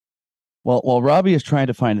 Well, while Robbie is trying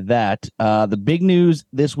to find that, the big news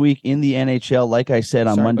this week in the NHL, like I said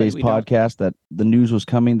on Monday's podcast, that the news was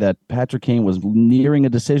coming that Patrick Kane was nearing a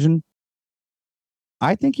decision.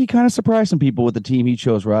 I think he kind of surprised some people with the team he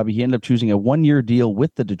chose, Robbie. He ended up choosing a 1-year deal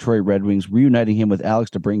with the Detroit Red Wings, reuniting him with Alex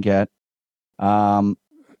DeBrincat.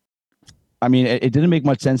 It didn't make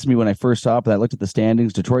much sense to me when I first saw it, but I looked at the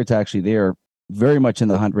standings. Detroit's actually there, very much in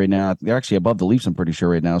the hunt right now. They're actually above the Leafs, I'm pretty sure,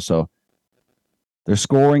 right now. So they're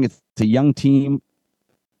scoring. It's a young team.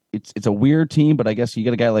 it's a weird team, but I guess you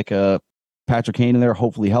get a guy like Patrick Kane in there,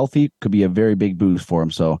 hopefully healthy, could be a very big boost for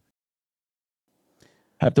him. So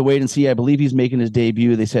have to wait and see. I believe he's making his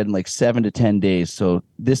debut, they said, in like 7 to 10 days. So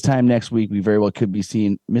this time next week, we very well could be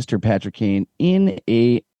seeing Mr. Patrick Kane in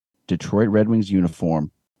a Detroit Red Wings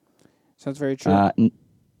uniform. Sounds very true.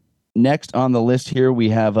 Next on the list here, we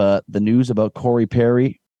have the news about Corey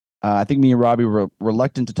Perry. I think me and Robbie were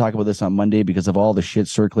reluctant to talk about this on Monday because of all the shit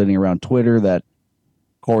circulating around Twitter that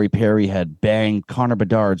Corey Perry had banged Connor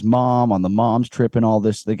Bedard's mom on the mom's trip and all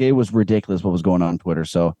this. Like, it was ridiculous what was going on Twitter.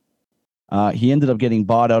 So he ended up getting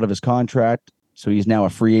bought out of his contract. So he's now a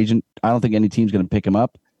free agent. I don't think any team's going to pick him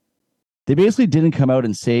up. They basically didn't come out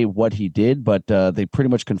and say what he did, but they pretty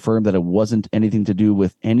much confirmed that it wasn't anything to do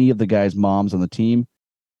with any of the guys' moms on the team.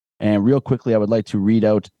 And real quickly, I would like to read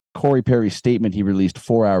out Corey Perry's statement he released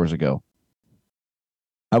 4 hours ago.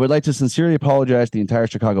 I would like to sincerely apologize to the entire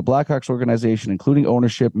Chicago Blackhawks organization, including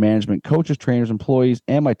ownership, management, coaches, trainers, employees,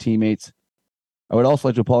 and my teammates. I would also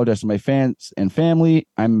like to apologize to my fans and family.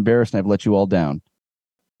 I'm embarrassed and I've let you all down.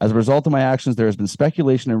 As a result of my actions, there has been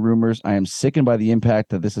speculation and rumors. I am sickened by the impact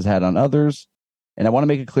that this has had on others. And I want to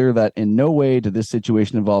make it clear that in no way did this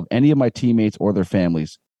situation involve any of my teammates or their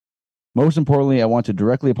families. Most importantly, I want to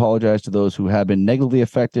directly apologize to those who have been negatively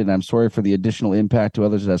affected, and I'm sorry for the additional impact to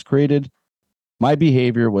others it has created. My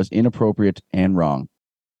behavior was inappropriate and wrong.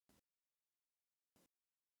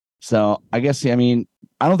 So I guess, I mean,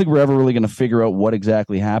 I don't think we're ever really going to figure out what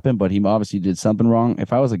exactly happened, but he obviously did something wrong.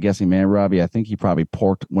 If I was a guessing man, Robbie, I think he probably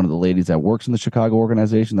porked one of the ladies that works in the Chicago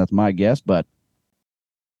organization. That's my guess, but.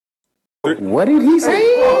 What did he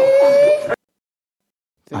say?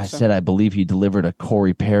 I said I believe he delivered a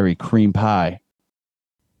Corey Perry cream pie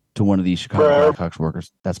to one of these Chicago Blackhawks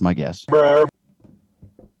workers. That's my guess.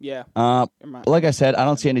 Yeah. Like I said, I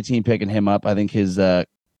don't see any team picking him up. I think his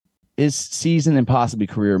season and possibly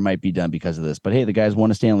career might be done because of this. But hey, the guy's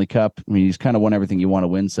won a Stanley Cup. I mean, he's kind of won everything you want to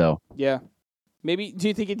win. So yeah, maybe. Do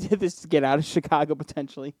you think he did this to get out of Chicago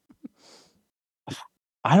potentially?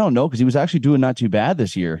 I don't know, because he was actually doing not too bad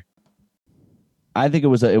this year. I think it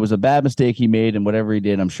was a bad mistake he made, and whatever he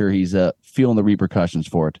did, I'm sure he's feeling the repercussions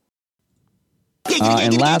for it.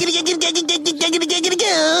 And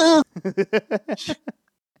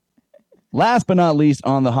last but not least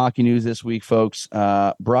on the hockey news this week, folks,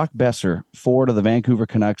 Brock Besser, forward of the Vancouver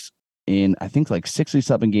Canucks, in I think like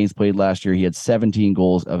 60-something games played last year. He had 17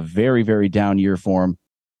 goals, a very, very down year for him.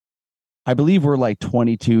 I believe we're like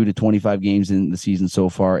 22 to 25 games in the season so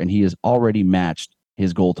far, and he has already matched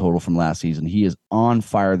his goal total from last season. He is on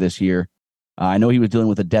fire this year. I know he was dealing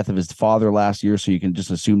with the death of his father last year, so you can just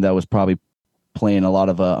assume that was probably playing a lot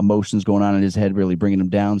of emotions going on in his head, really bringing him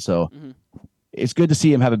down. So it's good to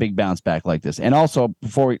see him have a big bounce back like this. And also,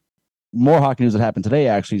 more hockey news that happened today,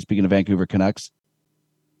 actually, speaking of Vancouver Canucks,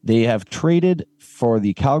 they have traded for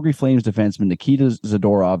the Calgary Flames defenseman Nikita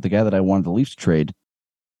Zadorov, the guy that I wanted the Leafs to trade,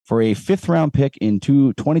 for a 5th-round pick in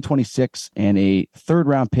 2026 and a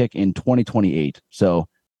 3rd-round pick in 2028. So,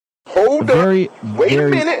 wait a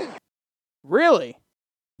minute. Really?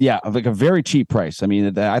 Yeah, like a very cheap price. I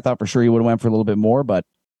mean, I thought for sure he would have went for a little bit more, but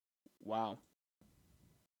wow.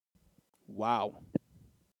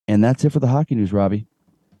 And that's it for the hockey news, Robbie.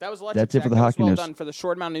 That was electric. That's it for the hockey news. Well done for the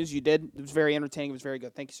short amount of news you did. It was very entertaining. It was very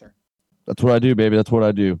good. Thank you, sir. That's what I do, baby. That's what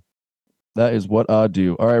I do. That is what I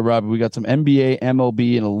do. All right, Robbie, we got some NBA,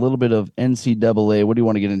 MLB, and a little bit of NCAA. What do you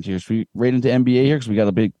want to get into here? Should we right into NBA here? Because we got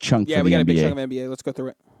a big chunk for the NBA. Yeah, we got a big chunk of NBA. Let's go through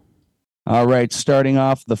it. All right, starting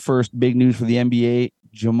off the first big news for the NBA,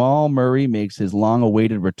 Jamal Murray makes his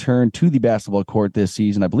long-awaited return to the basketball court this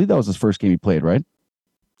season. I believe that was his first game he played, right?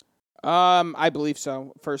 I believe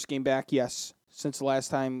so. First game back, yes. Since the last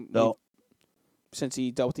time, since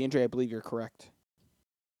he dealt with the injury, I believe you're correct.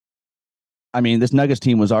 I mean, this Nuggets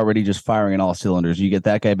team was already just firing on all cylinders. You get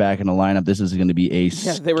that guy back in the lineup, this is going to be a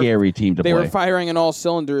scary team to play. They were firing on all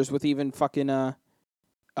cylinders with even fucking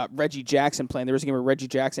Reggie Jackson playing. There was a game where Reggie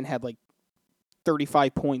Jackson had like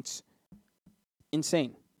 35 points.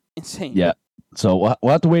 Insane. Yeah. So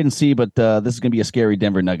we'll have to wait and see, but this is going to be a scary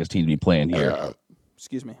Denver Nuggets team to be playing here.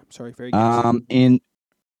 Excuse me. I'm sorry. Very good.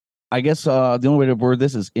 I guess the only way to word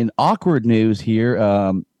this is in awkward news here.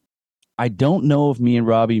 I don't know if me and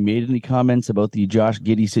Robbie made any comments about the Josh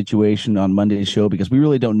Giddey situation on Monday's show because we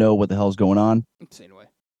really don't know what the hell's going on. Insane way.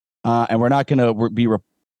 And we're not going to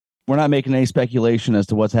we're not making any speculation as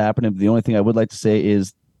to what's happening. The only thing I would like to say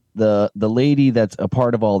is the lady that's a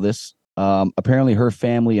part of all this, apparently her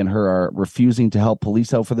family and her are refusing to help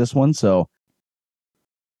police out for this one. So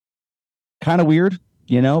kind of weird,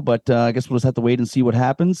 but I guess we'll just have to wait and see what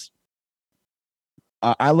happens.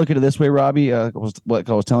 I look at it this way, Robbie. What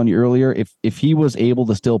I was telling you earlier. If he was able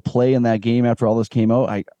to still play in that game after all this came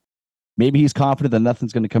out, maybe he's confident that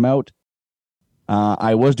nothing's going to come out.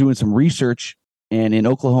 I was doing some research, and in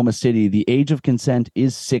Oklahoma City, the age of consent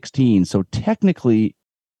is 16. So technically,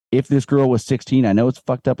 if this girl was 16, I know it's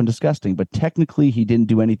fucked up and disgusting, but technically he didn't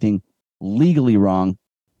do anything legally wrong.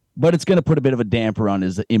 But it's going to put a bit of a damper on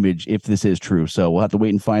his image if this is true. So we'll have to wait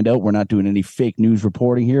and find out. We're not doing any fake news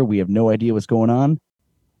reporting here. We have no idea what's going on.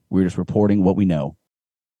 We're just reporting what we know.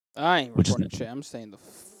 I ain't reporting shit. I'm staying the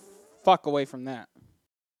fuck away from that.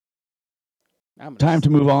 Time to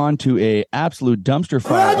move on to a absolute dumpster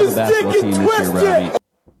fire of a basketball team this year, Robbie.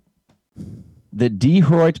 The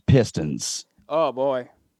Detroit Pistons. Oh, boy.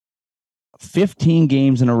 15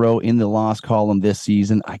 games in a row in the loss column this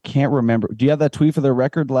season. I can't remember. Do you have that tweet for their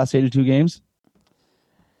record, the last 82 games?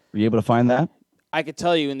 Were you able to find that? I could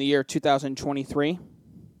tell you in the year 2023,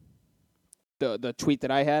 the tweet that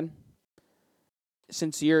I had,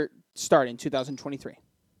 since the year starting 2023,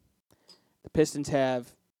 the Pistons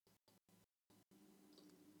have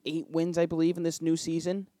 8 wins, I believe, in this new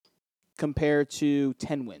season, compared to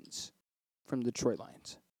 10 wins from the Detroit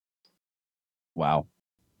Lions. Wow.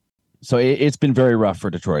 So it's been very rough for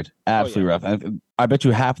Detroit. Absolutely rough. I bet you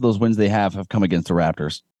half of those wins they have come against the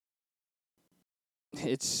Raptors.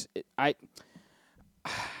 I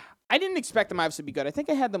didn't expect them obviously to be good. I think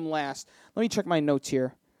I had them last. Let me check my notes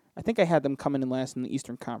here. I think I had them coming in last in the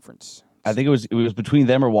Eastern Conference. I think it was between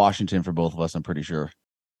them or Washington for both of us, I'm pretty sure.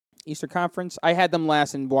 Eastern Conference. I had them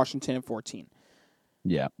last in Washington at 14.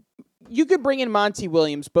 Yeah. You could bring in Monty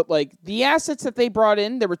Williams, but like the assets that they brought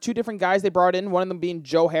in, there were 2 different guys they brought in, one of them being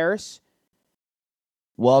Joe Harris.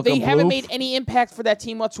 Welcome, they haven't made any impact for that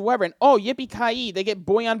team whatsoever. And yippee-ki-yay, they get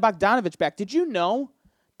Bojan Bogdanović back. Did you know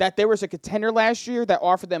that there was a contender last year that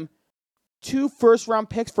offered them 2 first-round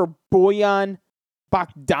picks for Bojan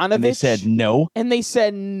Bogdanović? And they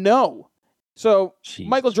said no. So Jesus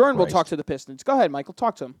Michael Jordan Christ. will talk to the Pistons. Go ahead, Michael.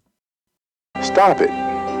 Talk to him. Stop it.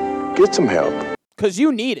 Get some help. Because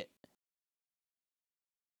you need it.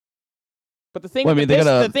 But the thing, well, I mean, they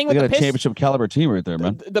got a Pistons, championship caliber team right there,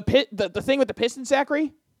 man. The thing with the Pistons,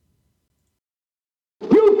 Zachary,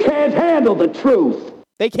 you can't handle the truth.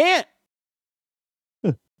 They can't.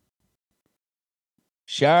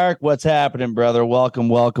 Shark, what's happening, brother? Welcome.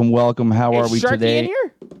 How are we Sharky today? in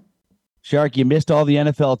here? Shark, you missed all the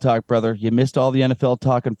NFL talk, brother. You missed all the NFL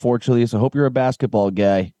talk, unfortunately. So I hope you're a basketball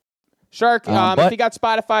guy. Shark, if you got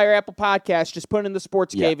Spotify or Apple Podcasts, just put in the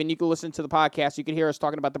Sports Cave and you can listen to the podcast. You can hear us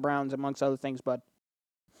talking about the Browns, amongst other things, bud.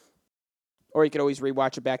 Or you could always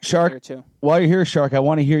rewatch it back Shark, too. While you're here, Shark, I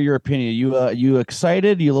want to hear your opinion. You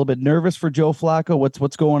excited? You a little bit nervous for Joe Flacco?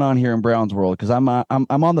 What's going on here in Browns world? Because I'm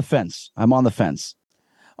on the fence.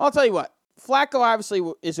 I'll tell you what. Flacco obviously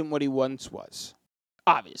isn't what he once was.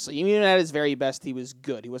 Obviously, even at his very best, he was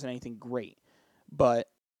good. He wasn't anything great, but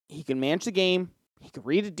he can manage the game. He can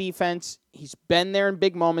read a defense. He's been there in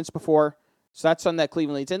big moments before, so that's something that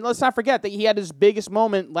Cleveland needs. And let's not forget that he had his biggest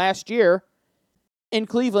moment last year in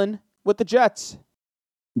Cleveland with the Jets.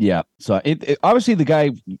 Yeah. So it obviously the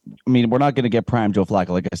guy, I mean, we're not going to get prime Joe Flacco,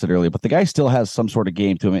 like I said earlier, but the guy still has some sort of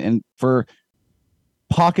game to him. And for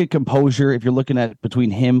pocket composure, if you're looking at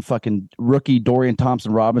between him, fucking rookie Dorian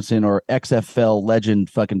Thompson-Robinson, or XFL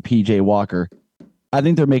legend fucking PJ Walker, I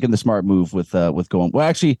think they're making the smart move with going. Well,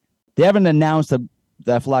 actually, they haven't announced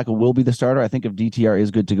that Flacco will be the starter. I think if DTR is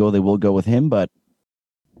good to go, they will go with him, but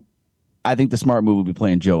I think the smart move will be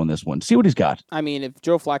playing Joe in this one. See what he's got. I mean, if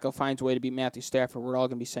Joe Flacco finds a way to beat Matthew Stafford, we're all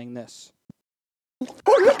going to be saying this.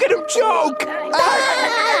 Oh, look at him choke!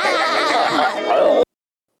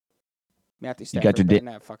 Matthew Stafford better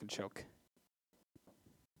not fucking choke.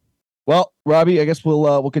 Well, Robbie, I guess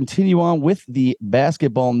we'll continue on with the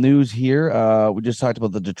basketball news here. We just talked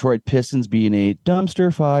about the Detroit Pistons being a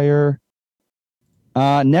dumpster fire.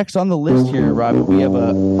 Next on the list here, Robbie, we have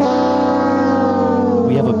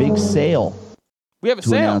a big sale. We have a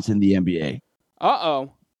sale announce in the NBA.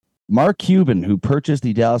 Uh-oh. Mark Cuban, who purchased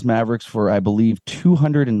the Dallas Mavericks for, I believe,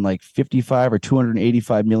 $255 or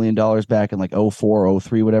 $285 million back in like 04,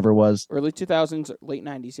 03, whatever it was. Early 2000s, late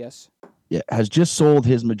 90s, yes. Yeah, has just sold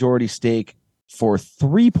his majority stake for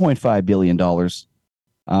 $3.5 billion.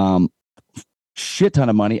 Shit ton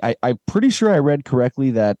of money. I'm pretty sure I read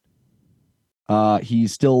correctly that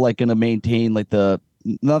he's still like going to maintain like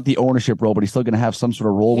not the ownership role, but he's still going to have some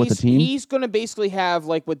sort of role with the team. He's going to basically have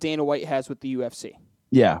like what Dana White has with the UFC.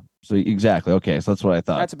 Yeah. So exactly. Okay. So that's what I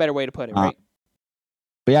thought. That's a better way to put it, right?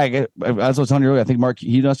 But yeah, as I was telling you earlier, I think Mark,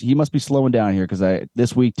 he must be slowing down here because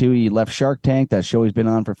this week too, he left Shark Tank, that show he's been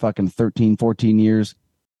on for fucking 13, 14 years.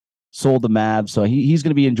 sold the Mavs. So he's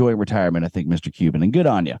going to be enjoying retirement, I think, Mr. Cuban. And good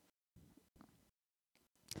on you.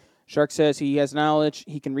 Shark says he has knowledge.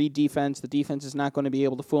 He can read defense. The defense is not going to be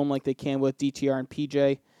able to fool him like they can with DTR and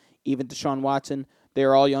PJ, even Deshaun Watson.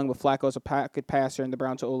 They're all young, but Flacco's a pocket passer, and the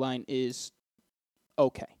Browns' O-line is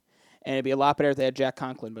okay. And it'd be a lot better if they had Jack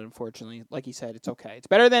Conklin, but unfortunately, like he said, it's okay. It's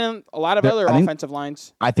better than a lot of other offensive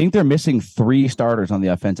lines. I think they're missing 3 starters on the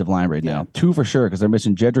offensive line right now. 2 for sure, because they're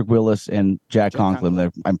missing Jedrick Willis and Jack Conklin.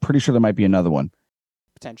 I'm pretty sure there might be another one.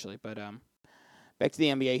 Potentially, but back to the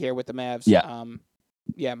NBA here with the Mavs. Yeah.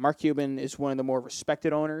 Mark Cuban is one of the more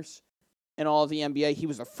respected owners in all of the NBA. He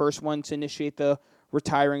was the first one to initiate the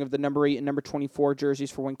retiring of the number 8 and number 24 jerseys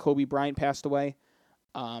for when Kobe Bryant passed away.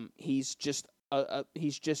 He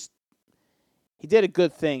did a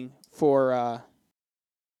good thing for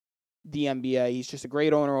the NBA. He's just a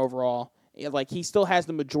great owner overall. Like, he still has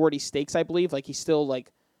the majority stakes, I believe. Like, he's still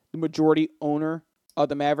like the majority owner of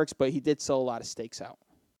the Mavericks, but he did sell a lot of stakes out.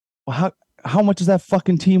 Well, how much is that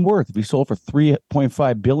fucking team worth if he sold for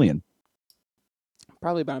 $3.5 billion?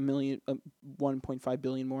 Probably about $1.5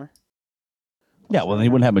 billion more. Yeah, well, then he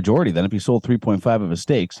wouldn't have majority then if he sold 3.5 of his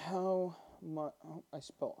stakes. How much? Oh, I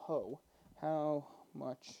spelled ho. How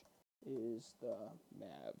much is the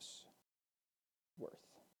Mavs worth?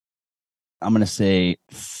 I'm gonna say,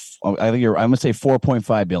 I'm gonna say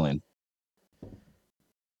 $4.5 billion.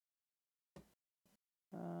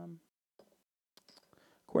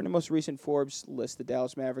 According to most recent Forbes list, the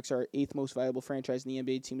Dallas Mavericks are 8th most valuable franchise in the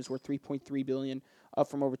NBA. Team is worth $3.3 billion, up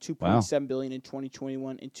from over $2.7 billion in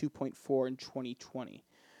 2021 and $2.4 in 2020.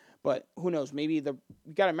 But who knows? Maybe you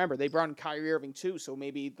got to remember they brought in Kyrie Irving too, so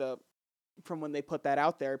maybe from when they put that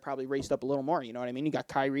out there, it probably raised up a little more. You know what I mean? You got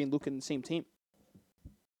Kyrie and Luka in the same team.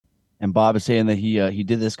 And Bob is saying that he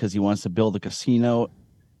did this because he wants to build a casino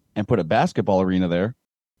and put a basketball arena there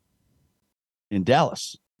in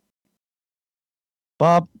Dallas.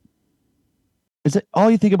 Bob, is it all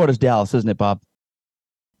you think about is Dallas, isn't it, Bob?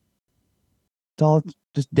 It's all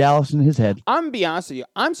just Dallas in his head. I'm going to be honest with you.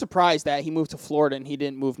 I'm surprised that he moved to Florida and he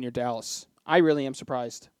didn't move near Dallas. I really am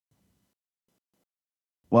surprised.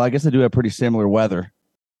 Well, I guess they do have pretty similar weather.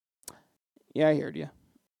 Yeah, I heard you.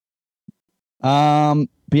 But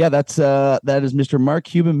yeah, that is Mr. Mark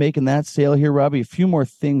Cuban making that sale here, Robbie. A few more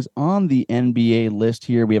things on the NBA list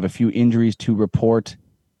here. We have a few injuries to report.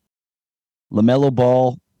 LaMelo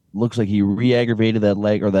Ball looks like he re-aggravated that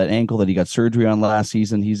leg or that ankle that he got surgery on last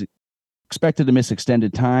season. He's expected to miss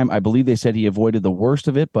extended time. I believe they said he avoided the worst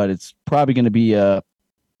of it, but it's probably going to be I'm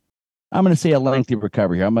going to say a lengthy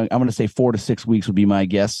recovery here. I'm going to say 4 to 6 weeks would be my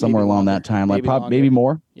guess, somewhere along that timeline. Maybe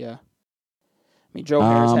more. Yeah. I mean, Joe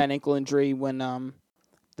Harris had an ankle injury when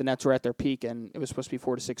the Nets were at their peak, and it was supposed to be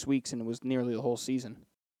 4 to 6 weeks, and it was nearly the whole season.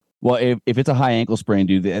 Well, if it's a high ankle sprain,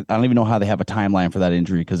 dude, I don't even know how they have a timeline for that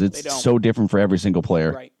injury because it's so different for every single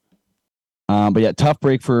player. Right. But yeah, tough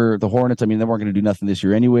break for the Hornets. I mean, they weren't going to do nothing this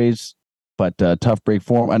year anyways, but tough break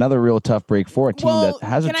for them. Another real tough break for a team that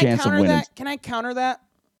has a chance of winning. Can I counter that?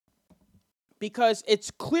 Because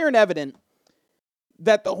it's clear and evident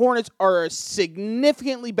that the Hornets are a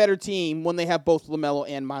significantly better team when they have both LaMelo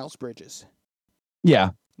and Miles Bridges.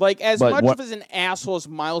 Yeah. Like, as much of an asshole as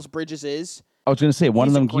Miles Bridges is, I was going to say, one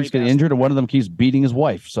of them keeps getting injured and one of them keeps beating his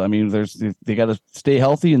wife. So, I mean, they got to stay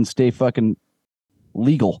healthy and stay fucking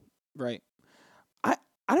legal. Right.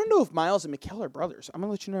 I don't know if Miles and Mikal are brothers. I'm going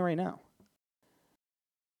to let you know right now.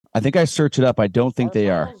 I think I searched it up. I don't think they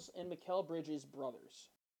are. Miles and Mikal Bridges brothers.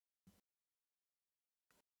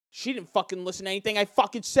 She didn't fucking listen to anything I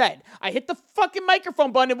fucking said. I hit the fucking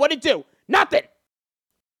microphone button and what'd it do? Nothing.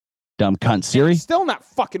 Dumb cunt, Siri. It's still not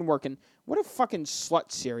fucking working. What a fucking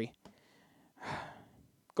slut, Siri.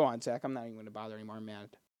 Go on, Zach. I'm not even going to bother anymore. I'm mad.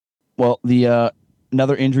 Well, the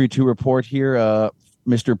another injury to report here,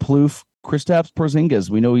 Mr. Plouffe, Kristaps Porzingis.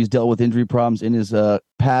 We know he's dealt with injury problems in his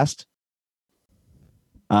past.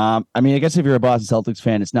 I mean, I guess if you're a Boston Celtics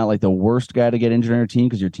fan, it's not like the worst guy to get injured on your team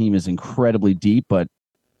because your team is incredibly deep, but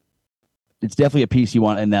it's definitely a piece you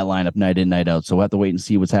want in that lineup night in, night out. So we'll have to wait and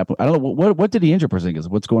see what's happening. I don't know. What did he injure Porzingis?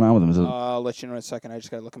 What's going on with him? I'll let you know in a second. I just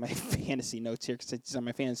got to look at my fantasy notes here because he's on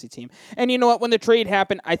my fantasy team. And you know what? When the trade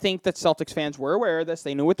happened, I think that Celtics fans were aware of this.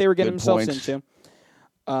 They knew what they were getting themselves into.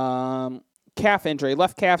 Calf injury,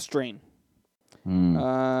 left calf strain.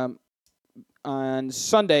 On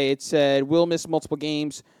Sunday, it said, will miss multiple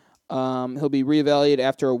games. He'll be reevaluated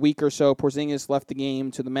after a week or so. Porzingis left the game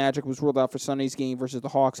to the Magic, was ruled out for Sunday's game versus the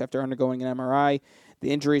Hawks after undergoing an MRI. The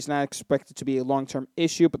injury is not expected to be a long-term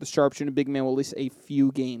issue, but the sharpshooter big man will at least a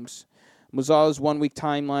few games. Mazala's one-week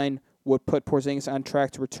timeline would put Porzingis on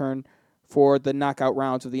track to return for the knockout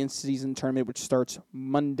rounds of the in-season tournament, which starts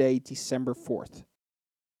Monday, December 4th.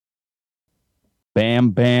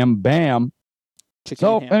 Bam, bam, bam. Chicken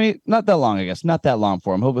So, and ham. I mean, not that long, I guess. Not that long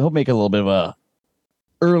for him. He'll make a little bit of a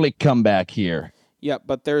early comeback here. Yeah,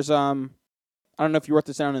 but there's I don't know if you wrote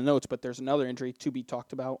this down in the notes, but there's another injury to be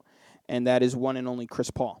talked about, and that is one and only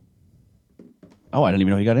Chris Paul. Oh, I didn't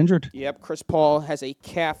even know he got injured. Yep, Chris Paul has a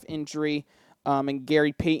calf injury, and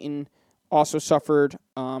Gary Payton also suffered,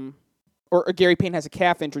 or Gary Payton has a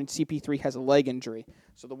calf injury, and CP3 has a leg injury.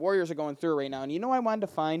 So the Warriors are going through it right now. And you know what I wanted to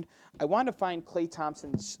find? I wanted to find Klay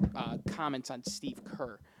Thompson's comments on Steve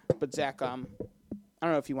Kerr. But, Zach, I don't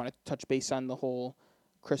know if you want to touch base on the whole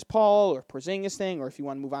Chris Paul or Porzingis thing, or if you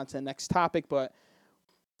want to move on to the next topic, but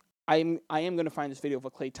I am going to find this video of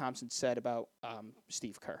what Klay Thompson said about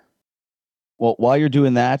Steve Kerr. Well, while you're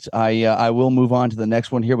doing that, I will move on to the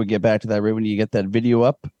next one here. We'll get back to that right when you get that video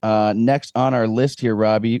up. Next on our list here,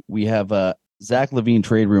 Robbie, we have Zach LaVine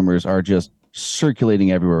trade rumors are just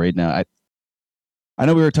circulating everywhere right now. I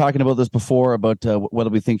know we were talking about this before about whether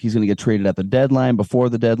we think he's going to get traded at the deadline, before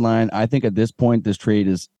the deadline. I think at this point, this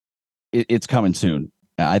trade it's coming soon.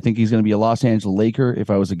 I think he's going to be a Los Angeles Laker.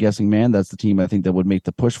 If I was a guessing man, that's the team I think that would make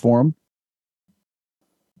the push for him.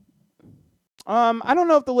 I don't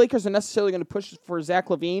know if the Lakers are necessarily going to push for Zach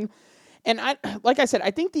LaVine. And like I said,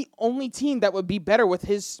 I think the only team that would be better with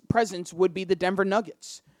his presence would be the Denver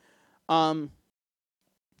Nuggets. Zach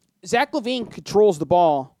LaVine controls the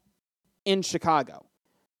ball in Chicago.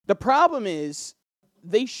 The problem is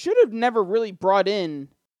they should have never really brought in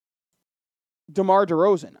DeMar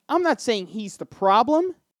DeRozan. I'm not saying he's the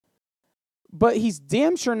problem, but he's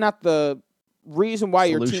damn sure not the reason why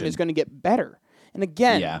your team is going to get better. And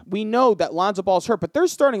again, we know that Lonzo Ball's hurt, but their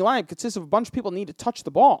starting line consists of a bunch of people who need to touch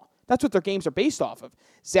the ball. That's what their games are based off of.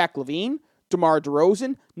 Zach LaVine, DeMar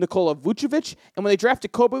DeRozan, Nikola Vucevic, and when they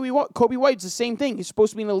drafted Kobe White, it's the same thing. He's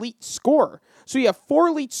supposed to be an elite scorer. So you have 4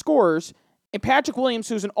 elite scorers and Patrick Williams,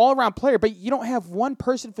 who's an all-around player, but you don't have one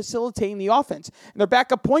person facilitating the offense. And their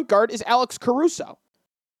backup point guard is Alex Caruso.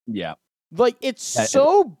 Yeah. Like, it's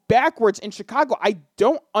so backwards in Chicago. I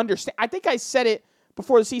don't understand. I think I said it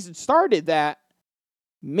before the season started that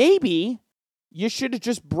maybe you should have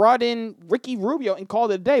just brought in Ricky Rubio and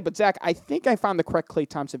called it a day. But, Zach, I think I found the correct Klay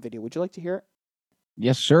Thompson video. Would you like to hear it?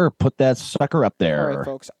 Yes, sir. Put that sucker up there. All right,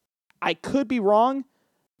 folks. I could be wrong,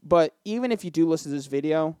 but even if you do listen to this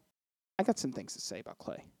video, I got some things to say about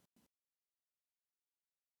Klay.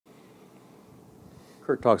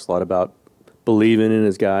 Kurt talks a lot about believing in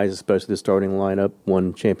his guys, especially the starting lineup.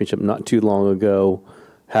 Won championship not too long ago.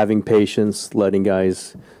 Having patience, letting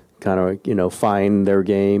guys kind of, find their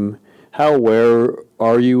game. How aware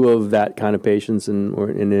are you of that kind of patience,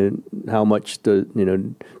 and how much do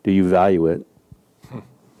you value it?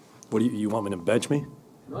 What do you want me to bench me?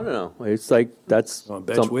 No. It's like that's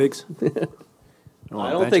bench Wiggs.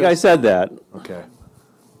 I don't think I said that. Okay.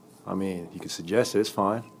 I mean, you can suggest it. It's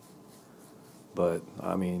fine. But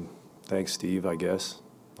I mean, thanks, Steve. I guess.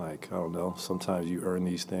 Like, I don't know. Sometimes you earn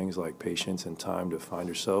these things like patience and time to find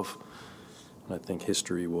yourself. And I think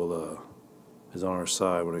history is on our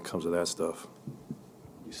side when it comes to that stuff.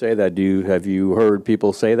 You say that. Have you heard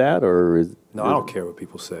people say that, or? No, I don't care what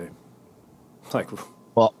people say. Like,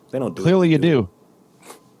 well, they don't do. Clearly, you do.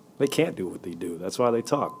 They can't do what they do. That's why they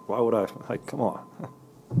talk. Why would I? Like, come on.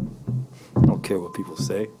 I don't care what people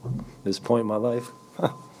say. At this point in my life.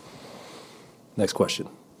 Next question.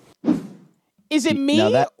 Is it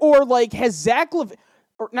me or like has Zach LaVine,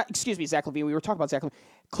 or not? Excuse me, Zach LaVine. We were talking about Zach LaVine.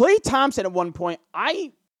 Klay Thompson at one point.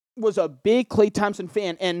 I was a big Klay Thompson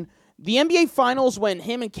fan, and the NBA Finals when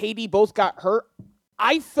him and KD both got hurt,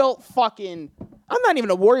 I felt fucking. I'm not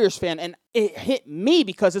even a Warriors fan, and it hit me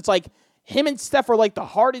because it's like him and Steph are like the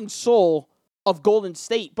heart and soul of Golden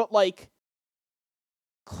State, but like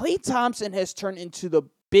Klay Thompson has turned into the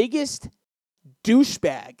biggest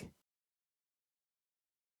douchebag.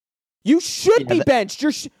 You should be benched.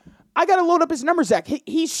 I got to load up his numbers, Zach.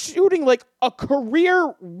 He's shooting like a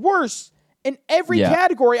career worst in every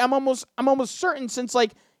category. I'm almost certain since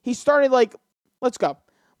like he started like, let's go.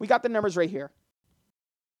 We got the numbers right here.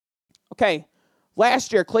 Okay.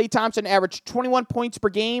 Last year, Klay Thompson averaged 21 points per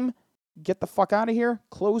game. Get the fuck out of here.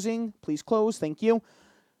 Closing. Please close. Thank you.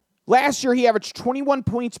 Last year, he averaged 21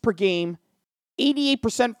 points per game,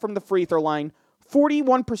 88% from the free throw line,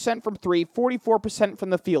 41% from three, 44% from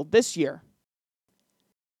the field. This year,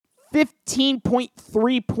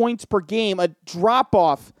 15.3 points per game, a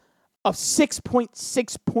drop-off of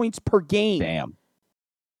 6.6 points per game. Damn.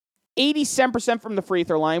 87% from the free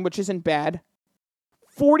throw line, which isn't bad.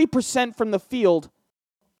 40% from the field.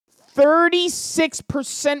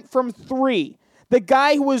 36% from three. The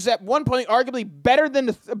guy who was at one point arguably better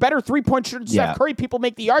than a better 3-point shooter than Steph Curry. People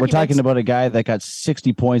make the argument. We're talking about a guy that got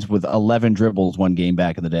 60 points with 11 dribbles one game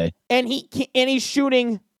back in the day. And he's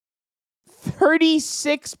shooting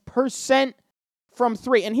 36% from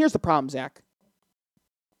three. And here's the problem, Zach.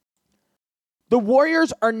 The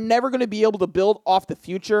Warriors are never going to be able to build off the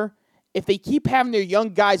future if they keep having their young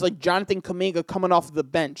guys like Jonathan Kuminga coming off of the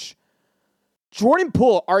bench. Jordan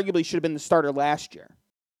Poole arguably should have been the starter last year.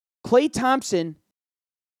 Klay Thompson,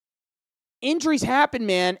 injuries happen,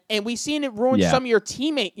 man, and we've seen it ruin some of your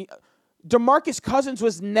teammates. DeMarcus Cousins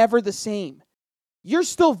was never the same. You're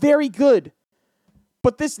still very good.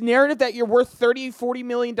 But this narrative that you're worth $30, $40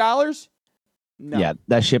 million? No. Yeah,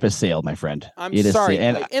 that ship has sailed, my friend. I'm sorry.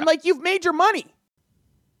 And you've made your money.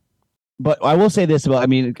 But I will say this about,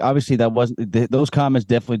 obviously that wasn't, those comments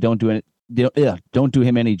definitely don't do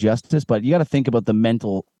him any justice, but you got to think about the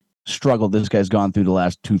mental struggle this guy's gone through the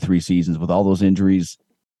last 2-3 seasons with all those injuries,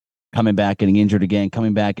 coming back, getting injured again,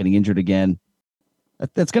 coming back, getting injured again.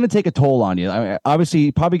 That's going to take a toll on you. Obviously,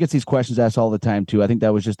 he probably gets these questions asked all the time, too. I think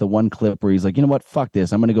that was just the one clip where he's like, you know what? Fuck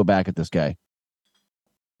this. I'm going to go back at this guy.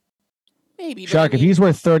 Maybe. Shark, if he's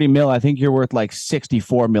worth 30 mil, I think you're worth like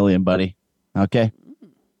 64 million, buddy. Okay?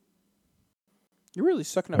 You're really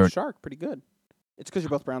sucking up Shark pretty good. It's because you're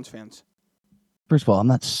both Browns fans. First of all, I'm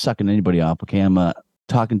not sucking anybody up, okay? I'm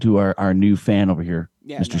talking to our new fan over here,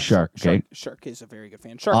 Mr. Shark, okay? Shark is a very good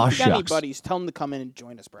fan. Shark, if you got any buddies, tell them to come in and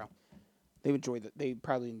join us, bro. They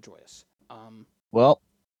probably enjoy us. Well,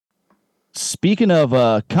 speaking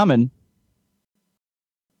of coming,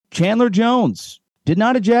 Chandler Jones did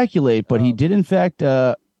not ejaculate, but he did in fact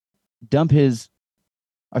dump his.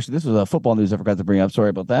 Actually, this was football news I forgot to bring up. Sorry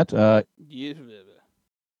about that.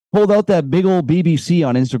 Pulled out that big old BBC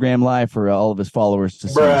on Instagram Live for all of his followers to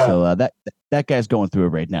see. So that guy's going through it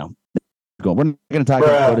right now. We're not going to talk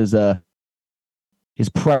about his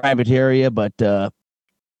private area, but.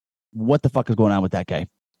 What the fuck is going on with that guy?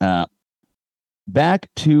 Back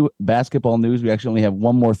to basketball news. We actually only have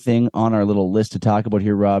one more thing on our little list to talk about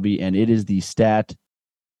here, Robbie, and it is the stat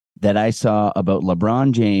that I saw about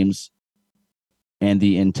LeBron James and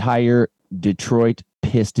the entire Detroit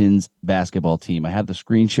Pistons basketball team. I have the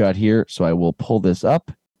screenshot here, so I will pull this up.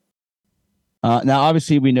 Now,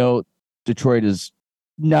 obviously, we know Detroit is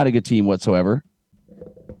not a good team whatsoever.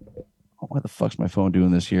 Why the fuck's my phone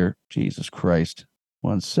doing this here? Jesus Christ.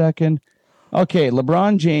 1 second. Okay,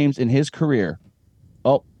 LeBron James in his career.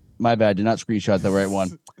 Oh, my bad. Did not screenshot the right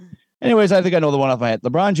one. Anyways, I think I know the one off my head.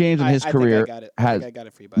 LeBron James in his career has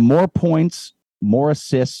more points, more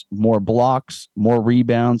assists, more blocks, more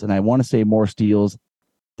rebounds, and I want to say more steals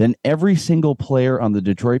than every single player on the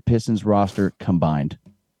Detroit Pistons roster combined.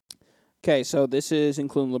 Okay, so this is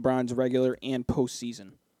including LeBron's regular and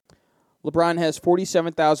postseason. LeBron has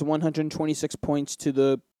 47,126 points to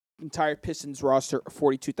the entire Pistons roster of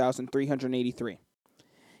 42,383.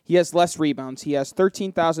 He has less rebounds. He has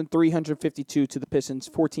 13,352 to the Pistons,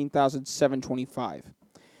 14,725.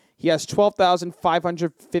 He has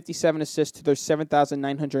 12,557 assists to their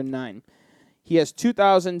 7,909. He has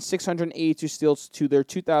 2,682 steals to their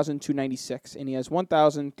 2,296, and he has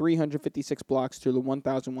 1,356 blocks to the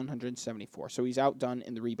 1,174. So he's outdone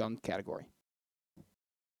in the rebound category.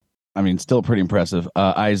 Still pretty impressive.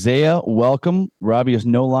 Isaiah, welcome. Robbie is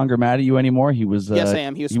no longer mad at you anymore. He was. Yes, I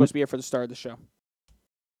am. He was supposed to be here for the start of the show.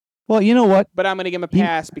 Well, you know what? But I'm going to give him a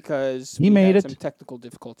pass because he made had some technical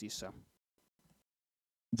difficulties. So,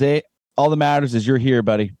 Zay, all that matters is you're here,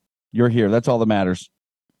 buddy. You're here. That's all that matters.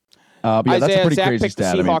 But yeah, Isaiah, that's a pretty Zach crazy picked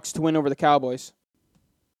stat. the Seahawks to win over the Cowboys.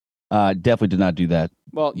 Definitely did not do that.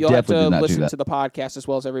 Well, you'll have to listen to the podcast as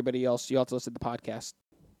well as everybody else. You'll have to listen to the podcast.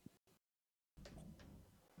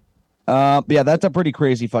 Yeah, that's a pretty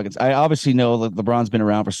crazy fucking. I obviously know that LeBron's been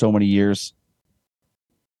around for so many years.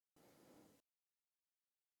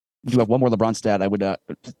 You have one more LeBron stat. I would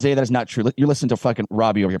say that is not true. You're listening to fucking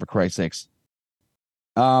Robbie over here, for Christ's sakes.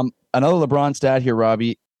 Another LeBron stat here,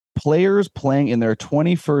 Robbie. Players playing in their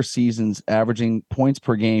 21st seasons, averaging points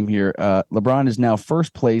per game here. LeBron is now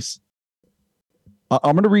first place.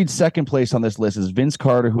 I'm going to read second place on this list is Vince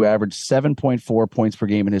Carter, who averaged 7.4 points per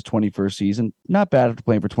game in his 21st season. Not bad after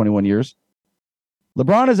playing for 21 years.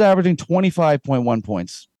 LeBron is averaging 25.1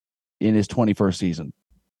 points in his 21st season.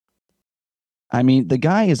 The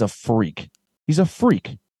guy is a freak. He's a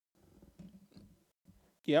freak.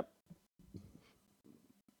 Yep.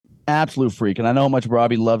 Absolute freak. And I know how much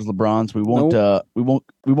Robbie loves LeBron, so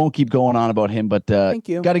we won't keep going on about him, but thank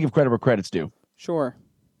you. Got to give credit where credit's due. Sure.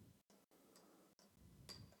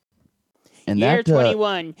 And year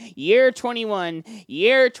 21, year 21,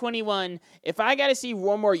 year 21. If I got to see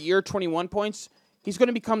one more year 21 points, He's going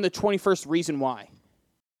to become the 21st reason why.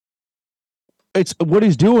 It's what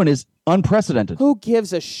he's doing is unprecedented. Who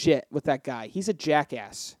gives a shit with that guy? He's a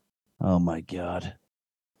jackass. Oh, my God.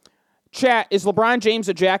 Chat, is LeBron James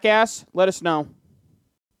a jackass? Let us know.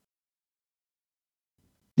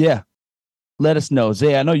 Yeah. Let us know.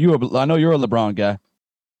 Zay, I know you're a LeBron guy.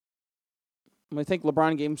 I think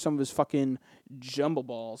LeBron gave him some of his fucking jumbo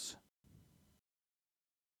balls.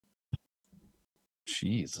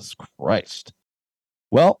 Jesus Christ.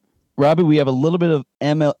 Well, Robbie, we have a little bit of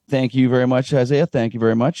Thank you very much, Isaiah. Thank you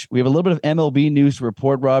very much. We have a little bit of MLB news to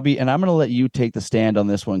report, Robbie, and I'm going to let you take the stand on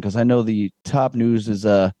this one because I know the top news is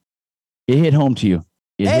it hit home to you.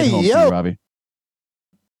 It hit home to you, Robbie.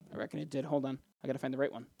 I reckon it did. Hold on. I got to find the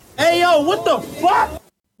right one. Hey, yo, what the fuck?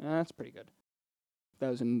 That's pretty good. That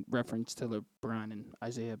was in reference to LeBron and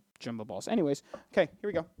Isaiah jumbo balls. Anyways, okay, here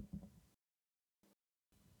we go.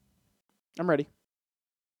 I'm ready.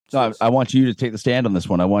 No, I want you to take the stand on this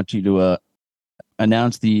one. I want you to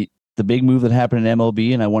announce the big move that happened in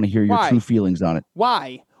MLB, and I want to hear your true feelings on it.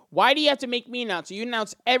 Why? Why do you have to make me announce it? You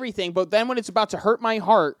announce everything, but then when it's about to hurt my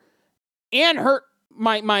heart and hurt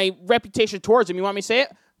my reputation towards him, you want me to say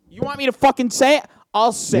it? You want me to fucking say it?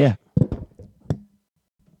 I'll say it.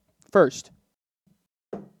 First,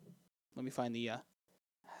 let me find the...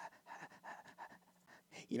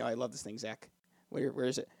 You know, I love this thing, Zach. Where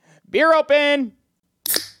is it? Beer open!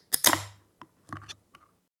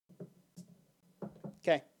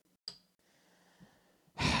 Okay.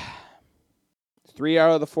 3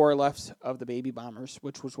 out of the 4 left of the Baby Bombers,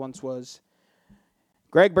 which once was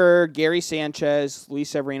Greg Berg, Gary Sanchez, Luis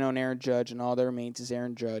Severino, and Aaron Judge, and all that remains is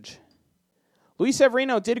Aaron Judge. Luis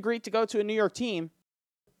Severino did agree to go to a New York team,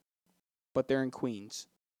 but they're in Queens.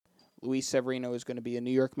 Luis Severino is going to be a New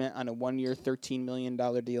York Met on a 1-year, $13 million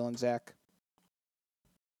deal, and Zach,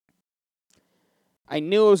 I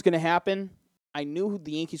knew it was going to happen. I knew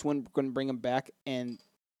the Yankees weren't going to bring him back, and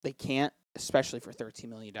they can't, especially for $13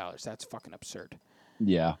 million. That's fucking absurd.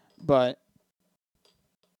 Yeah. But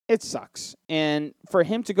it sucks. And for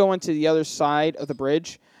him to go into the other side of the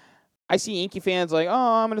bridge, I see Yankee fans like, oh,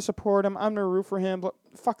 I'm going to support him. I'm going to root for him. But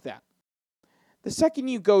fuck that. The second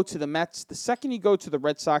you go to the Mets, the second you go to the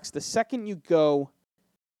Red Sox, the second you go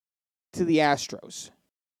to the Astros,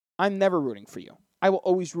 I'm never rooting for you. I will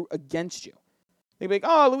always root against you. They'd be like,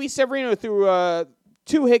 oh, Luis Severino threw a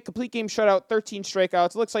 2-hit complete game shutout, 13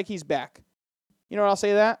 strikeouts. Looks like he's back. You know what I'll say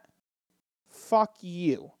to that? Fuck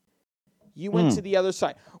you. You went to the other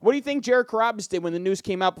side. What do you think Jared Carrabis did when the news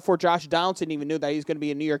came out before Josh Donaldson even knew that he was going to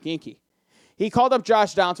be a New York Yankee? He called up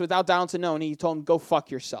Josh Donaldson without Donaldson knowing. He told him, go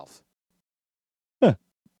fuck yourself. Huh.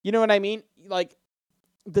 You know what I mean? Like,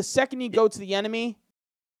 the second you go to the enemy,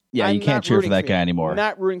 yeah, you can't cheer for that guy anymore. I'm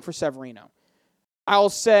not rooting for Severino. I'll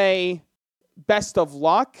say best of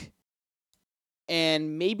luck,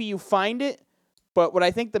 and maybe you find it. But what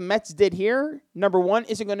I think the Mets did here, number one,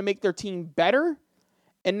 isn't going to make their team better.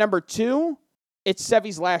 And number two, it's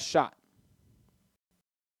Sevy's last shot.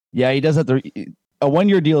 Yeah, he does have to. A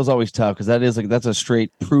 1-year deal is always tough because that's a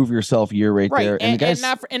straight prove yourself year right there. And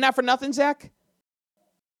not for nothing, Zach.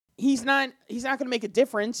 He's not going to make a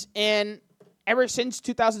difference. And ever since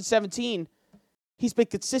 2017, he's been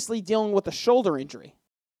consistently dealing with a shoulder injury.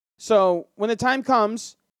 So when the time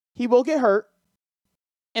comes, he will get hurt.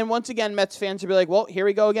 And once again, Mets fans will be like, well, here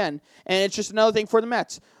we go again. And it's just another thing for the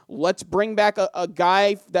Mets. Let's bring back a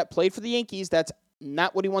guy that played for the Yankees that's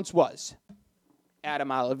not what he once was. Adam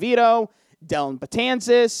Olavito, Dylan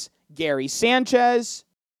Betances, Gary Sanchez,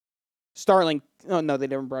 Starling. Oh, no, they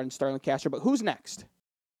never brought in Starling Castro. But who's next?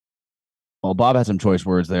 Well, Bob has some choice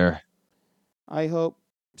words there. I hope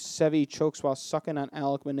Sevy chokes while sucking on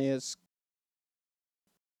Alec Menea's.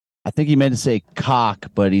 I think he meant to say cock,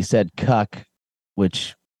 but he said cuck,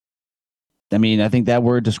 which... I mean, I think that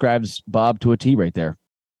word describes Bob to a T right there.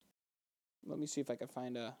 Let me see if I can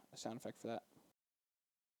find a sound effect for that.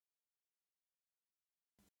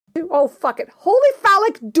 Oh, fuck it. Holy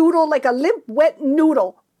phallic doodle like a limp, wet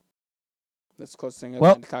noodle. That's the closest thing I've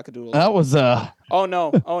been to cockadoodle. That was, Oh,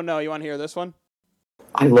 no. Oh, no. You want to hear this one?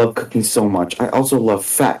 I love cooking so much. I also love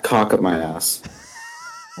fat cock up my ass.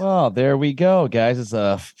 Well, there we go, guys. It's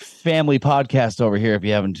a family podcast over here if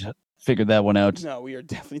you haven't figured that one out. No, we are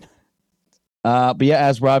definitely not. But yeah,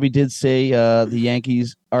 as Robbie did say, the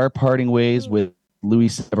Yankees are parting ways with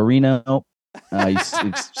Luis Severino. He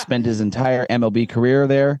spent his entire MLB career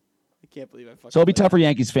there. I can't believe I fucking. So it'll be tough for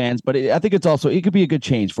Yankees fans, but I think it could be a good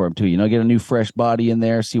change for him too. You know, get a new fresh body in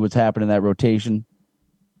there, see what's happening in that rotation.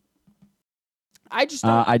 I just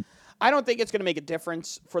don't, I don't think it's going to make a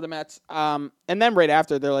difference for the Mets. And then right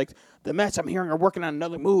after, they're like, the Mets, I'm hearing, are working on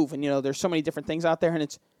another move, and you know, there's so many different things out there, and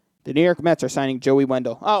it's The New York Mets are signing Joey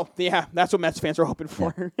Wendell. Oh, yeah, that's what Mets fans are hoping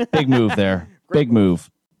for. Yeah. Big move there. Big move.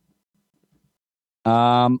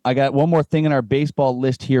 I got one more thing in our baseball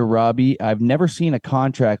list here, Robbie. I've never seen a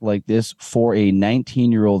contract like this for a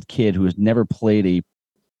 19-year-old kid who has never played a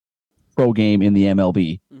pro game in the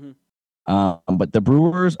MLB. Mm-hmm. But the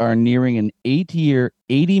Brewers are nearing an 8-year,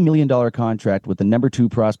 $80 million contract with the number 2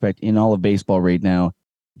 prospect in all of baseball right now,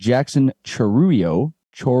 Jackson Chourio.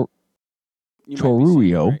 Chourio.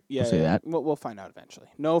 Right. Yeah, I'll say that. We'll find out eventually.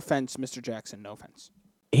 No offense, Mr. Jackson. No offense.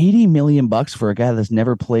 $80 million for a guy that's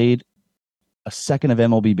never played a second of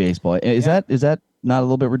MLB baseball. Is that not a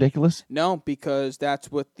little bit ridiculous? No, because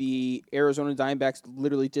that's what the Arizona Diamondbacks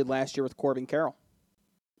literally did last year with Corbin Carroll.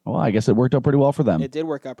 Well, I guess it worked out pretty well for them. It did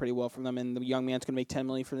work out pretty well for them, and the young man's going to make $10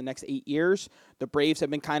 million for the next 8 years. The Braves have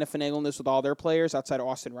been kind of finagling this with all their players outside of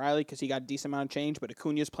Austin Riley because he got a decent amount of change, but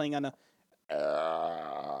Acuna's playing on a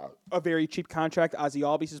very cheap contract. Ozzie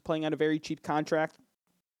Albies is playing on a very cheap contract.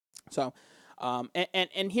 So,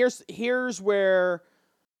 and here's where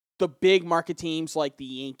the big market teams like the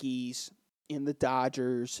Yankees and the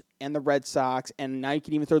Dodgers and the Red Sox, and now you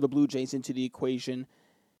can even throw the Blue Jays into the equation,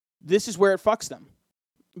 this is where it fucks them.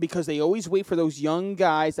 Because they always wait for those young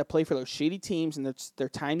guys that play for those shady teams, and it's their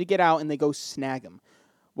time to get out, and they go snag them.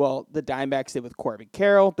 Well, the Diamondbacks did with Corbin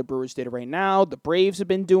Carroll. The Brewers did it right now. The Braves have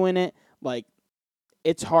been doing it. Like,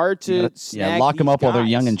 it's hard to snag lock them up guys while they're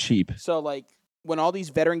young and cheap. So, like, when all these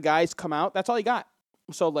veteran guys come out, that's all you got.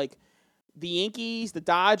 So, like, the Yankees, the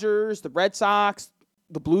Dodgers, the Red Sox,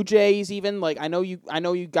 the Blue Jays, even like I know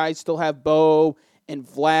you guys still have Bo and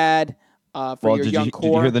Vlad for your young core.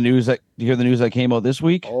 Did you hear the news that came out this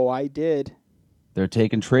week? Oh, I did. They're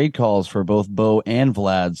taking trade calls for both Bo and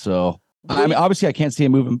Vlad. So I mean, obviously, I can't see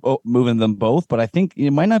him moving them both, but I think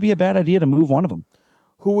it might not be a bad idea to move one of them.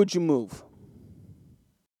 Who would you move?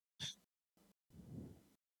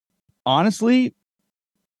 Honestly,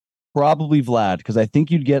 probably Vlad, because I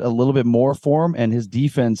think you'd get a little bit more for him, and his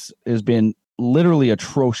defense has been literally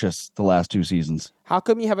atrocious the last 2 seasons. How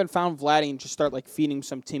come you haven't found Vlad and just start like feeding him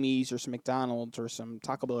some Timmy's or some McDonald's or some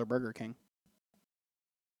Taco Bell or Burger King?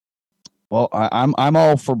 Well, I'm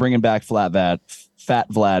all for bringing back Fat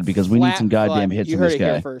Vlad, because we need some goddamn hits from this guy. You heard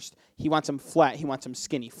it here first. He wants him flat. He wants him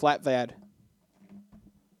skinny. Flat Vlad.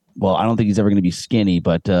 Well, I don't think he's ever going to be skinny,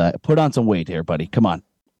 but put on some weight here, buddy. Come on.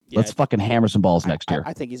 Yeah, let's fucking hammer some balls next year.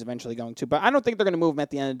 I think he's eventually going to, but I don't think they're going to move him at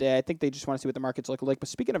the end of the day. I think they just want to see what the market's looking like. But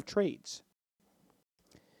speaking of trades,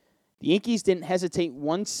 the Yankees didn't hesitate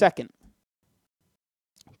 1 second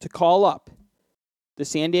to call up the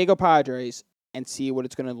San Diego Padres and see what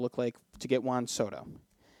it's going to look like to get Juan Soto.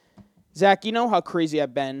 Zach, you know how crazy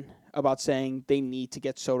I've been about saying they need to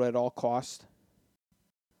get Soto at all costs?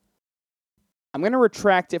 I'm going to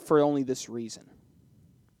retract it for only this reason.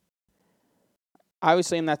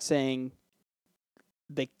 Obviously, I'm not saying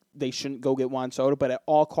they shouldn't go get Juan Soto, but at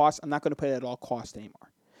all costs, I'm not going to put it at all costs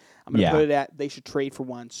anymore. I'm going to put it at they should trade for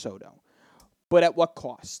Juan Soto. But at what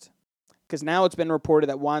cost? Because now it's been reported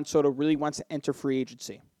that Juan Soto really wants to enter free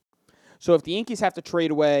agency. So if the Yankees have to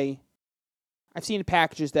trade away, I've seen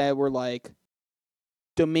packages that were like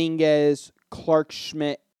Dominguez, Clark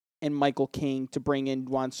Schmidt, and Michael King to bring in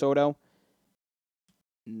Juan Soto.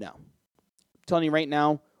 No. I'm telling you right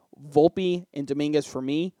now, Volpe and Dominguez, for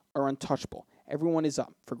me, are untouchable. Everyone is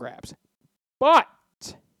up for grabs. But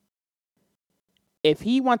if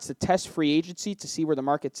he wants to test free agency to see where the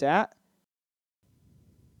market's at,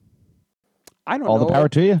 I don't know. All the power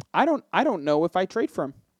to you. I don't know if I trade for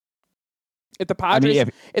him. If the Padres,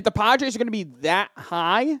 if the Padres are going to be that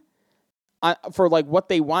high for like what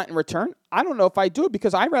they want in return, I don't know if I do it,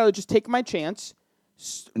 because I'd rather just take my chance,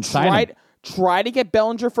 try to get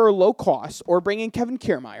Bellinger for a low cost, or bring in Kevin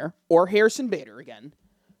Kiermaier or Harrison Bader again,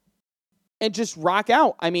 and just rock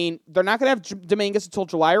out. I mean, they're not going to have Dominguez until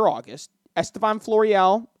July or August. Estevan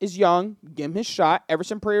Florial is young. Give him his shot.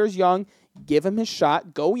 Everson Pereira is young. Give him his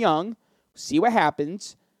shot. Go young. See what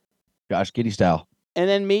happens. Josh Giddey style. And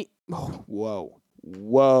then whoa.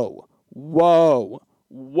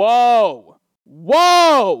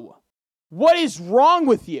 What is wrong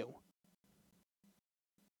with you?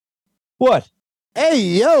 What? Hey,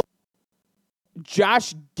 yo.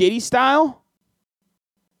 Josh Giddey style?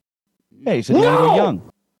 Hey, he said you gotta go young.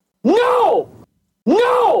 No!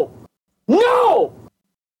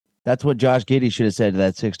 That's what Josh Giddey should have said to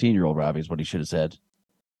that 16-year-old, Robbie, is what he should have said.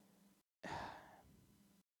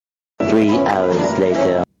 3 hours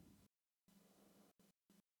later.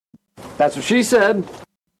 That's what she said.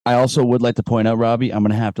 I also would like to point out, Robbie, I'm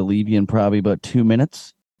going to have to leave you in probably about 2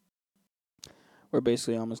 minutes. We're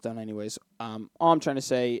basically almost done anyways. All I'm trying to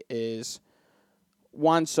say is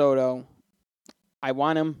Juan Soto, I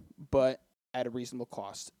want him, but at a reasonable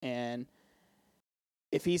cost. And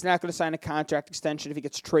if he's not going to sign a contract extension, if he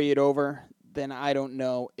gets traded over, then I don't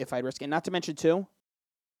know if I'd risk it. Not to mention, too,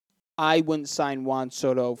 I wouldn't sign Juan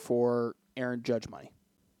Soto for Aaron Judge money.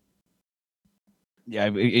 Yeah,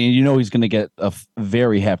 and you know he's going to get a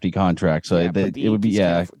very hefty contract, so it would be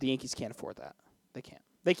the Yankees can't afford that. They can't.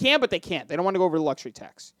 They can, but they can't. They don't want to go over the luxury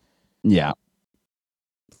tax. Yeah.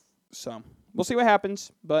 So we'll see what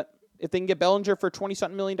happens. But if they can get Bellinger for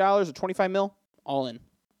 $20-something million or $25 million, all in.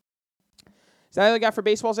 Is that all I got for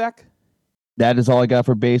baseball, Zach? That is all I got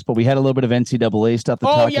for baseball. We had a little bit of NCAA stuff to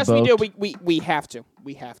talk about. Oh, yes, we do. We have to.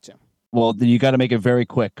 We have to. Well, you got to make it very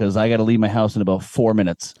quick because I got to leave my house in about 4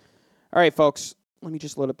 minutes. All right, folks. Let me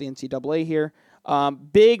just load up the NCAA here.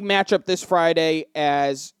 Big matchup this Friday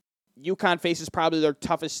as UConn faces probably their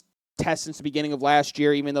toughest test since the beginning of last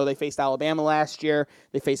year, even though they faced Alabama last year.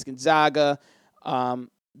 They faced Gonzaga.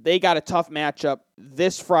 They got a tough matchup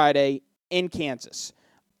this Friday in Kansas.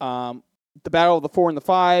 The battle of the 4 and the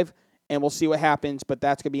 5, and we'll see what happens, but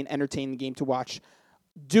that's going to be an entertaining game to watch.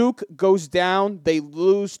 Duke goes down. They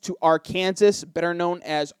lose to Arkansas, better known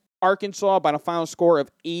as Arkansas, by a final score of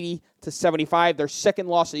 80-75. Their second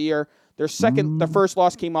loss of the year. Their first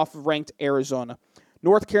loss came off of ranked Arizona.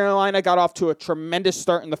 North Carolina got off to a tremendous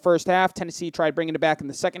start in the first half. Tennessee tried bringing it back in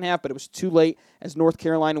the second half, but it was too late as North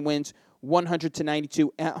Carolina wins 100-92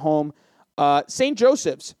 at home. St.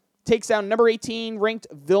 Joseph's takes down number 18 ranked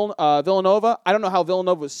Villanova. I don't know how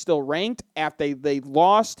Villanova was still ranked after they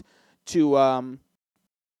lost to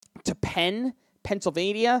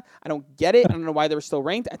Pennsylvania. I don't get it. I don't know why they were still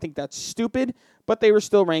ranked. I think that's stupid, but they were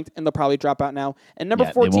still ranked, and they'll probably drop out now. And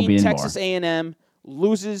number 14, Texas A&M,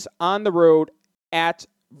 loses on the road at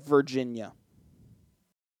Virginia.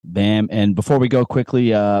 Bam. And before we go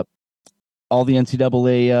quickly, all the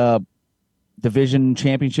NCAA division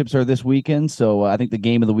championships are this weekend, so I think the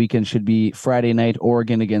game of the weekend should be Friday night,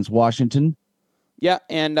 Oregon against Washington. Yeah,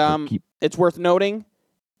 and it's worth noting,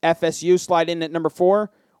 FSU slide in at number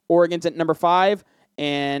 4, Oregon's at number 5,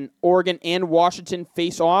 and Oregon and Washington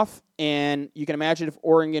face off. And you can imagine if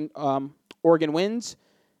Oregon wins,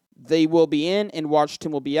 they will be in and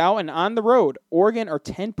Washington will be out. And on the road, Oregon are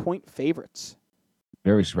 10-point favorites.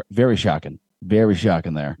 Very, very shocking. Very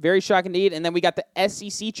shocking there. Very shocking indeed. And then we got the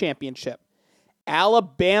SEC championship,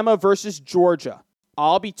 Alabama versus Georgia.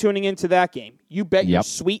 I'll be tuning into that game. You bet your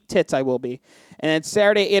sweet tits I will be. And then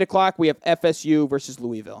Saturday, 8 o'clock, we have FSU versus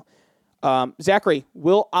Louisville. Zachary,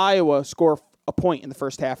 will Iowa score a point in the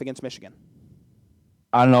first half against Michigan?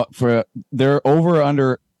 I don't know. For their over or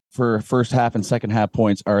under for first half and second half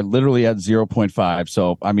points are literally at 0.5.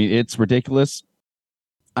 So, I mean, it's ridiculous.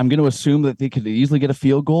 I'm going to assume that they could easily get a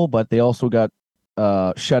field goal, but they also got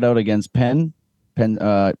shut out against Penn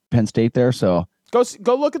State there. So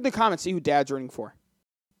go look at the comments, see who Dad's rooting for.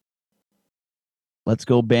 Let's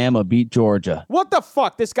go Bama beat Georgia. What the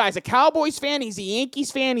fuck? This guy's a Cowboys fan. He's a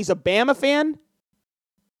Yankees fan. He's a Bama fan.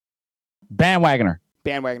 Bandwagoner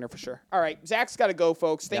for sure. All right, Zach's got to go,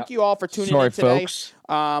 folks. Thank you all for tuning in today. Folks.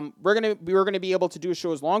 We're gonna be able to do a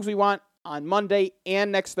show as long as we want on Monday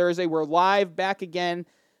and next Thursday. We're live back again,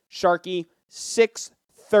 Sharky,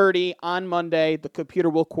 6:30 on Monday. The computer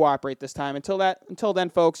will cooperate this time. Until then,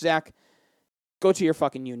 folks, Zach, go to your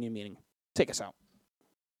fucking union meeting. Take us out.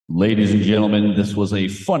 Ladies and gentlemen, this was a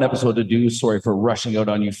fun episode to do. Sorry for rushing out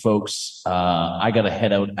on you folks. I got to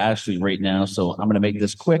head out actually right now, so I'm going to make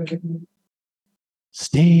this quick.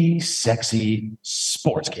 Stay sexy,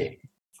 Sports Cave.